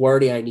 right, where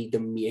do I need to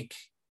make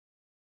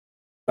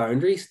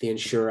boundaries to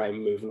ensure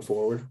I'm moving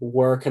forward?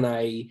 Where can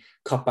I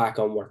cut back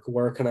on work?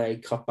 Where can I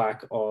cut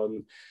back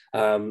on?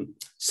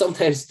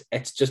 Sometimes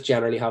it's just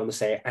generally having to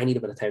say, I need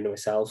a bit of time to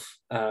myself.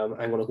 I'm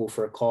going to go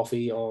for a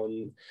coffee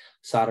on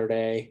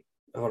Saturday.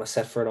 I'm going to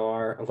sit for an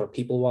hour. I'm going to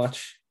people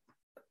watch.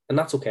 And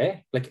that's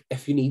okay. Like,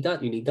 if you need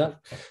that, you need that.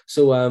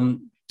 So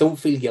don't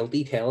feel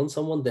guilty telling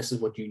someone this is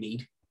what you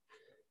need,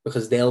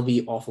 because they'll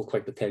be awful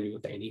quick to tell you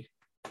what they need.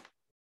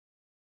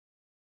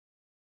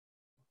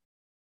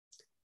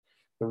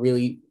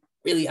 Really,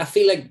 I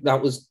feel like that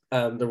was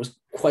there was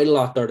quite a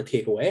lot there to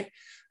take away.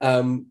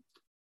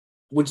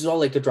 Would you all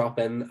like to drop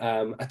in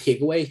a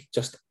takeaway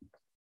just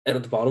in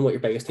at the bottom, what your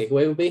biggest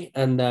takeaway would be?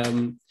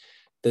 And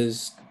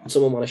does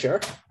someone want to share?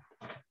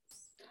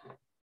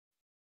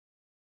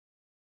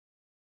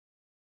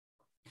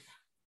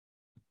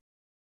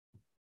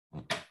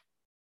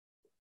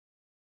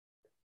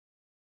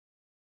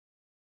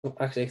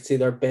 Actually, I can see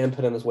there Ben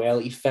put in as well.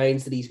 He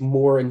finds that he's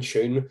more in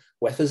tune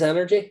with his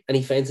energy, and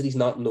he finds that he's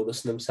not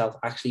noticing himself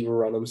actually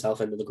run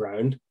himself into the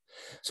ground.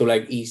 So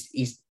like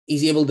he's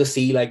able to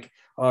see, like,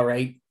 all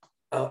right,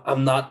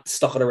 I'm not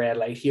stuck at a red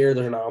light here.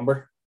 There's an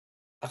amber.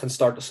 I can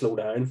start to slow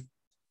down,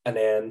 and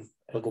then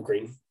it'll go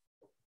green.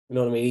 You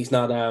know what I mean?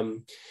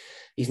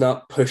 He's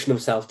not pushing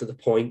himself to the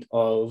point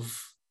of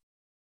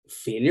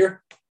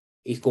failure.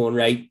 He's going,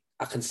 right,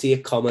 I can see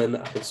it coming.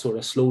 I can sort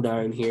of slow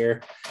down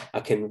here.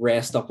 I can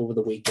rest up over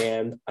the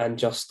weekend and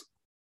just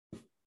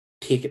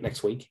take it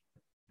next week.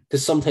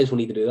 Because sometimes we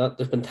need to do that.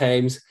 There's been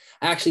times,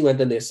 I actually went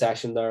into a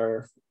session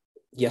there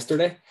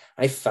yesterday.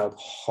 I felt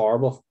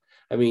horrible.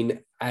 I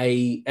mean,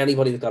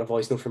 anybody that got a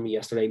voice note from me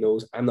yesterday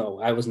knows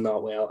I was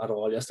not well at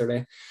all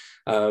yesterday.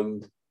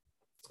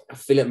 I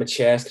feel it in my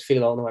chest, I feel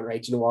it all, and I went,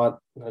 right, you know what?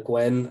 I'm going to go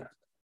in,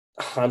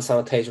 hand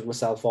sanitizer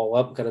myself all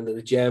up, got into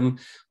the gym,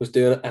 was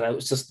doing it, and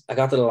I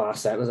got to the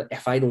last set, and I was like,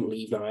 if I don't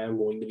leave now, I'm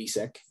going to be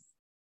sick.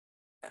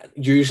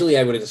 Usually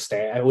I would have just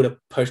stayed. I would have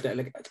pushed it.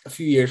 Like a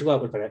few years ago, I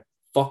would have been like,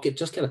 fuck it,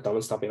 just get it done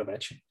and stop being a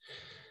bitch.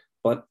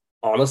 But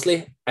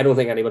honestly, I don't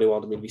think anybody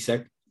wanted me to be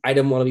sick. I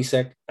didn't want to be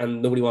sick,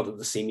 and nobody wanted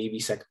to see me be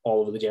sick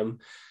all over the gym.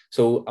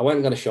 So I went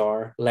and got a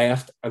shower,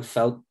 left, and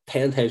felt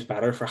 10 times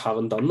better for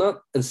having done that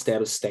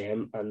instead of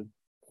staying and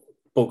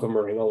poking my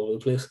ring all over the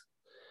place.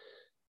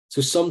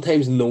 So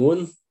sometimes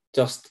knowing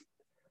just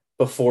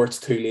before it's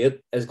too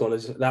late is going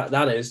to,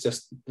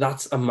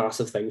 that's a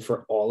massive thing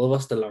for all of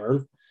us to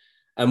learn.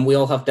 And we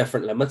all have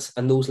different limits,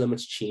 and those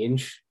limits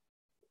change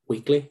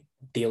weekly,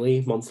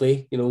 daily,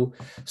 monthly. You know,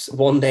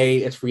 one day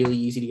it's really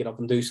easy to get up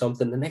and do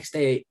something. The next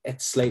day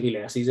it's slightly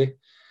less easy.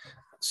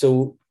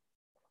 So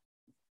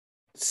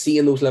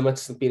seeing those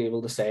limits and being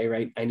able to say,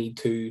 right, I need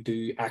to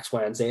do X,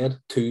 Y, and Z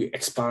to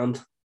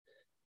expand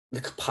the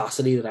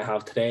capacity that I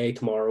have today,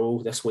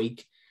 tomorrow, this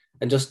week,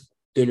 and just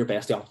doing your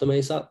best to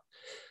optimize that.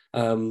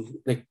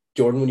 Like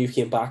Jordan, when you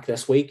came back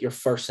this week, your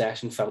first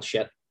session felt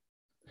shit,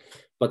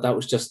 but that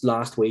was just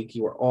last week.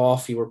 You were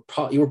off. You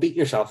were beating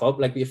yourself up.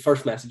 Like the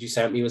first message you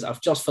sent me was,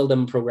 "I've just filled in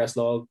my progress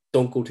log.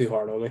 Don't go too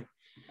hard on me."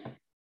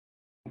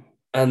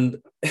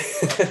 And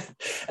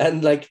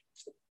and like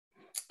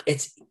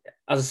it's,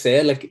 as I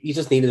said, like you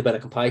just needed a bit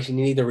of compassion.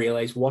 You need to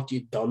realize what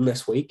you've done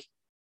this week,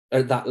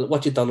 or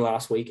what you've done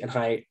last week, and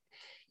how.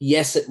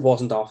 Yes, it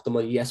wasn't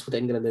optimal. Yes, we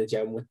didn't get into the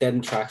gym. We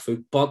didn't track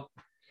food, but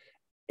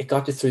it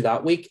got you through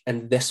that week,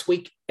 and this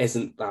week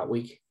isn't that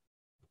week.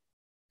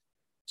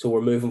 So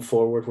we're moving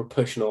forward, we're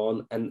pushing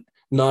on, and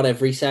not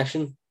every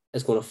session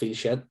is going to feel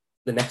shit.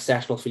 The next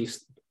session will feel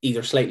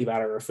either slightly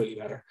better or fully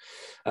better.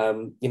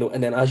 And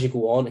then as you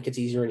go on, it gets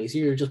easier and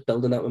easier. You're just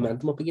building that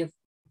momentum up again.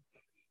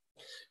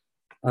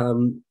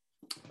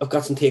 I've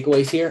got some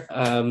takeaways here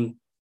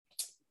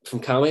from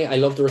Cami. I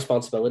love the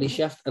responsibility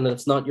shift, and that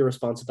it's not your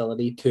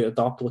responsibility to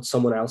adopt what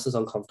someone else is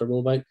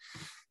uncomfortable about.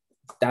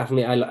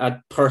 Definitely, I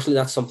personally,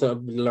 that's something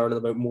I've been learning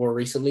about more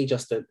recently,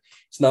 just that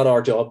it's not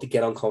our job to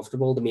get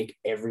uncomfortable to make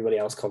everybody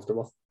else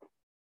comfortable.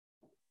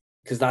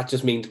 Because that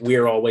just means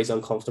we're always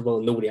uncomfortable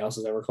and nobody else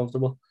is ever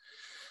comfortable.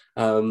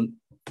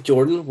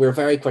 Jordan, we're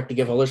very quick to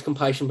give others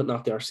compassion, but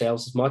not to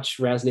ourselves as much.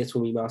 Resonates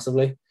with me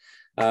massively.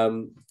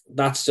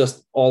 That's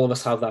just, all of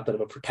us have that bit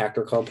of a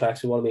protector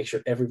complex. We want to make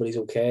sure everybody's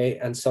okay,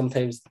 and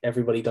sometimes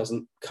everybody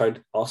doesn't count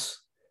us.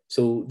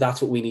 So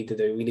that's what we need to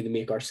do. We need to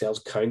make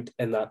ourselves count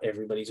in that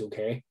everybody's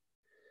okay.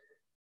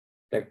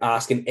 Like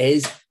asking,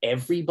 is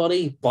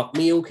everybody but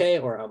me okay,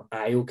 or am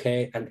I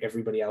okay and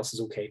everybody else is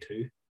okay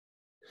too?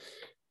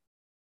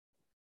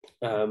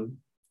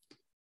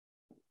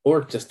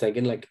 Or just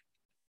thinking, like,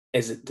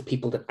 is it the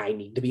people that I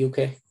need to be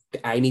okay? Do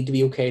I need to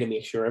be okay to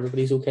make sure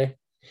everybody's okay?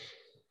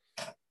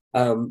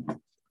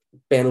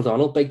 Ben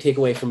O'Donnell, big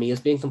takeaway for me is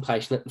being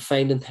compassionate and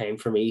finding time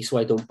for me so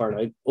I don't burn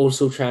out.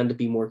 Also trying to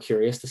be more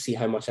curious to see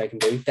how much I can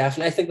do.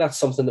 Definitely, I think that's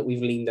something that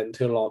we've leaned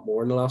into a lot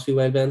more in the last few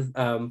while,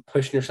 Ben.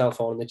 Pushing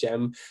yourself on in the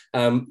gym.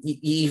 You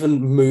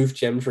even moved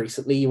gyms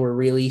recently. You were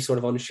really sort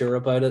of unsure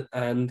about it,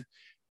 and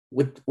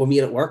when we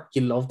at work,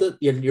 you loved it.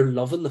 You're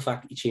loving the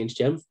fact that you changed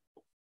gym.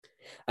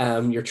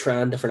 You're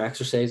trying different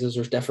exercises.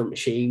 There's different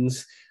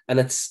machines, and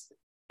it's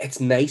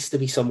nice to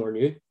be somewhere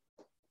new. Do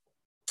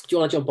you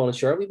want to jump on and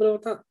share a wee bit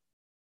about that?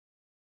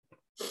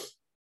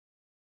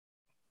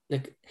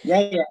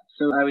 Yeah.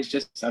 So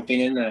I've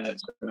been in a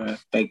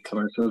big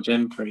commercial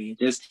gym for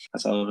ages.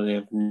 That's all that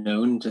I've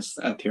known, just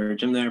a pure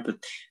gym there.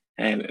 But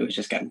it was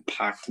just getting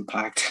packed.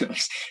 It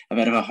was a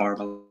bit of a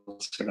horrible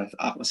sort of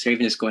atmosphere.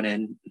 Even just going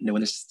in, knowing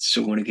there's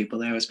so many people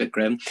there, was a bit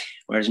grim.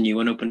 Whereas a new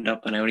one opened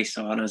up, and I only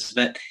saw it, and I was a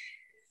bit.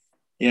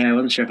 Yeah, I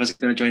wasn't sure if I was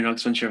going to join. I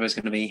wasn't sure if I was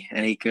going to be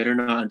any good or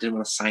not. I didn't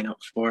want to sign up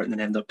for it and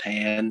then end up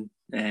paying.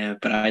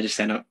 But I just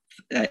ended up.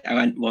 I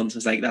went once. I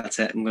was like, "That's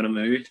it. I'm going to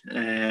move."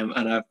 And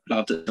I've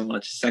loved it so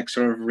much. It's like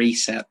sort of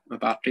reset my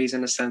batteries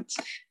in a sense,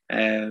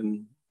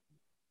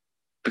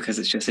 because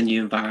it's just a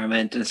new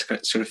environment and it's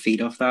got sort of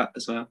feed off that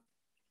as well.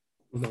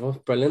 No,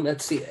 brilliant.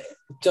 It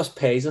just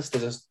pays us to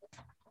just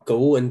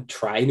go and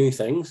try new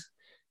things.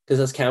 Because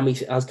as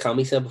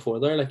Cami said before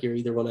there, like, you're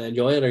either going to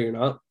enjoy it or you're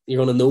not.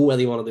 You're going to know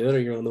whether you want to do it or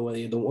you're going to know whether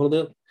you don't want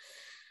to do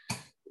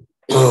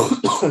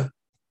it.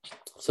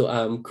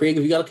 So, Craig,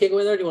 have you got a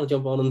takeaway there? Do you want to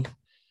jump on and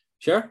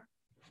share?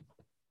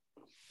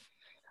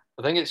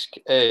 I think it's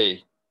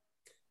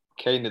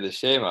kind of the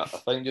same. I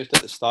think just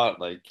at the start,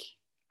 like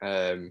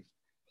I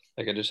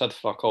just had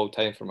fuck all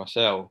time for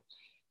myself,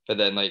 but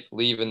then like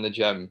leaving the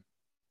gym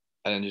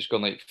and then just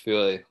going like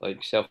fully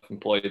like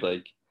self-employed,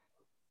 like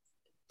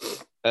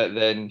it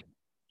then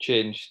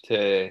changed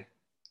to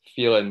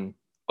feeling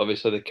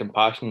obviously the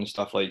compassion and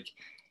stuff, like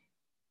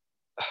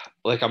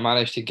I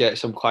managed to get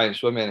some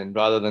clients swimming, and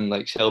rather than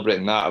like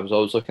celebrating that, I was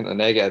always looking at the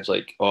negatives,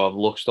 like, oh, I've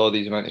lost all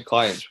these amount of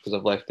clients because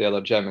I've left the other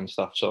gym and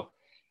stuff. So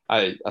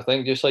I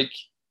think just like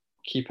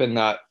keeping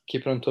on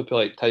top of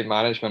like time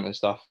management and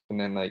stuff, and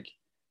then like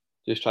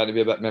just trying to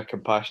be a bit more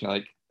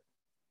compassionate.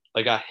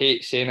 Like I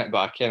hate saying it,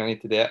 but I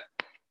need to do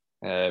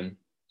it.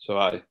 So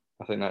I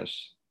think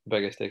that's the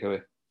biggest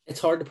takeaway. It's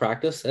hard to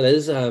practice. It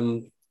is.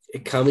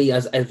 Cami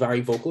is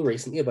very vocal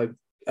recently about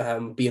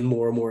being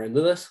more and more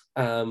into this.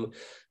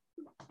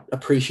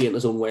 Appreciating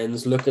his own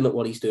wins, looking at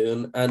what he's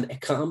doing, and it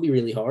can be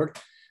really hard.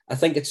 I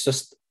think it's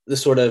just the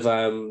sort of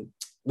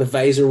the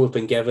visor we've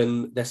been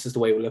given. This is the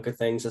way we look at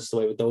things. This is the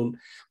way we don't.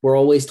 We're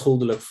always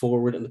told to look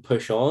forward and to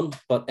push on,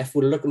 but if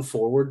we're looking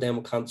forward, then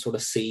we can't sort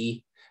of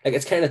see. Like,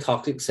 it's kind of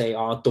toxic to say,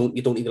 you don't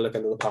need to look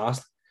into the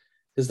past,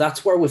 because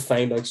that's where we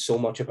find out so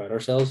much about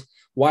ourselves.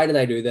 Why did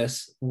I do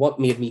this? What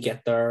made me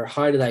get there?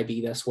 How did I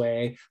be this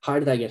way? How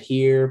did I get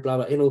here?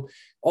 Blah blah.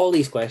 All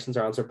these questions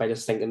are answered by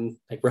just thinking,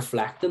 like,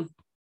 reflecting.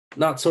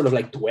 Not sort of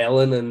like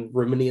dwelling and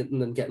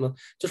ruminating and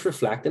just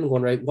reflecting and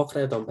going, right, what could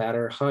I have done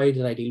better? How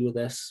did I deal with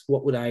this?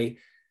 What would I, you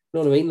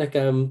know what I mean? Like,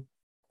 and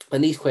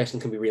these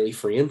questions can be really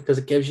freeing, because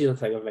it gives you the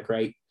thing of like,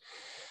 right,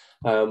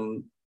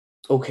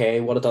 okay,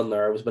 what I've done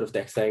there was a bit of a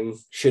dick thing.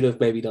 Should have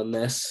maybe done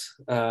this.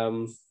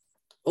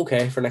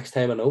 Okay, for next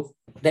time I know.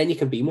 Then you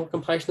can be more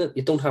compassionate.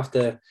 You don't have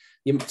to,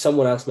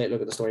 someone else might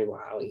look at the story,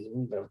 wow, he's a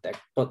bit of a dick,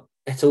 but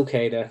it's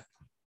okay to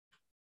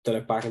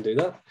look back and do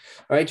that. All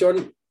right,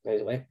 Jordan, by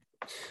the way.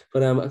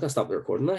 But I'm going to stop the recording now.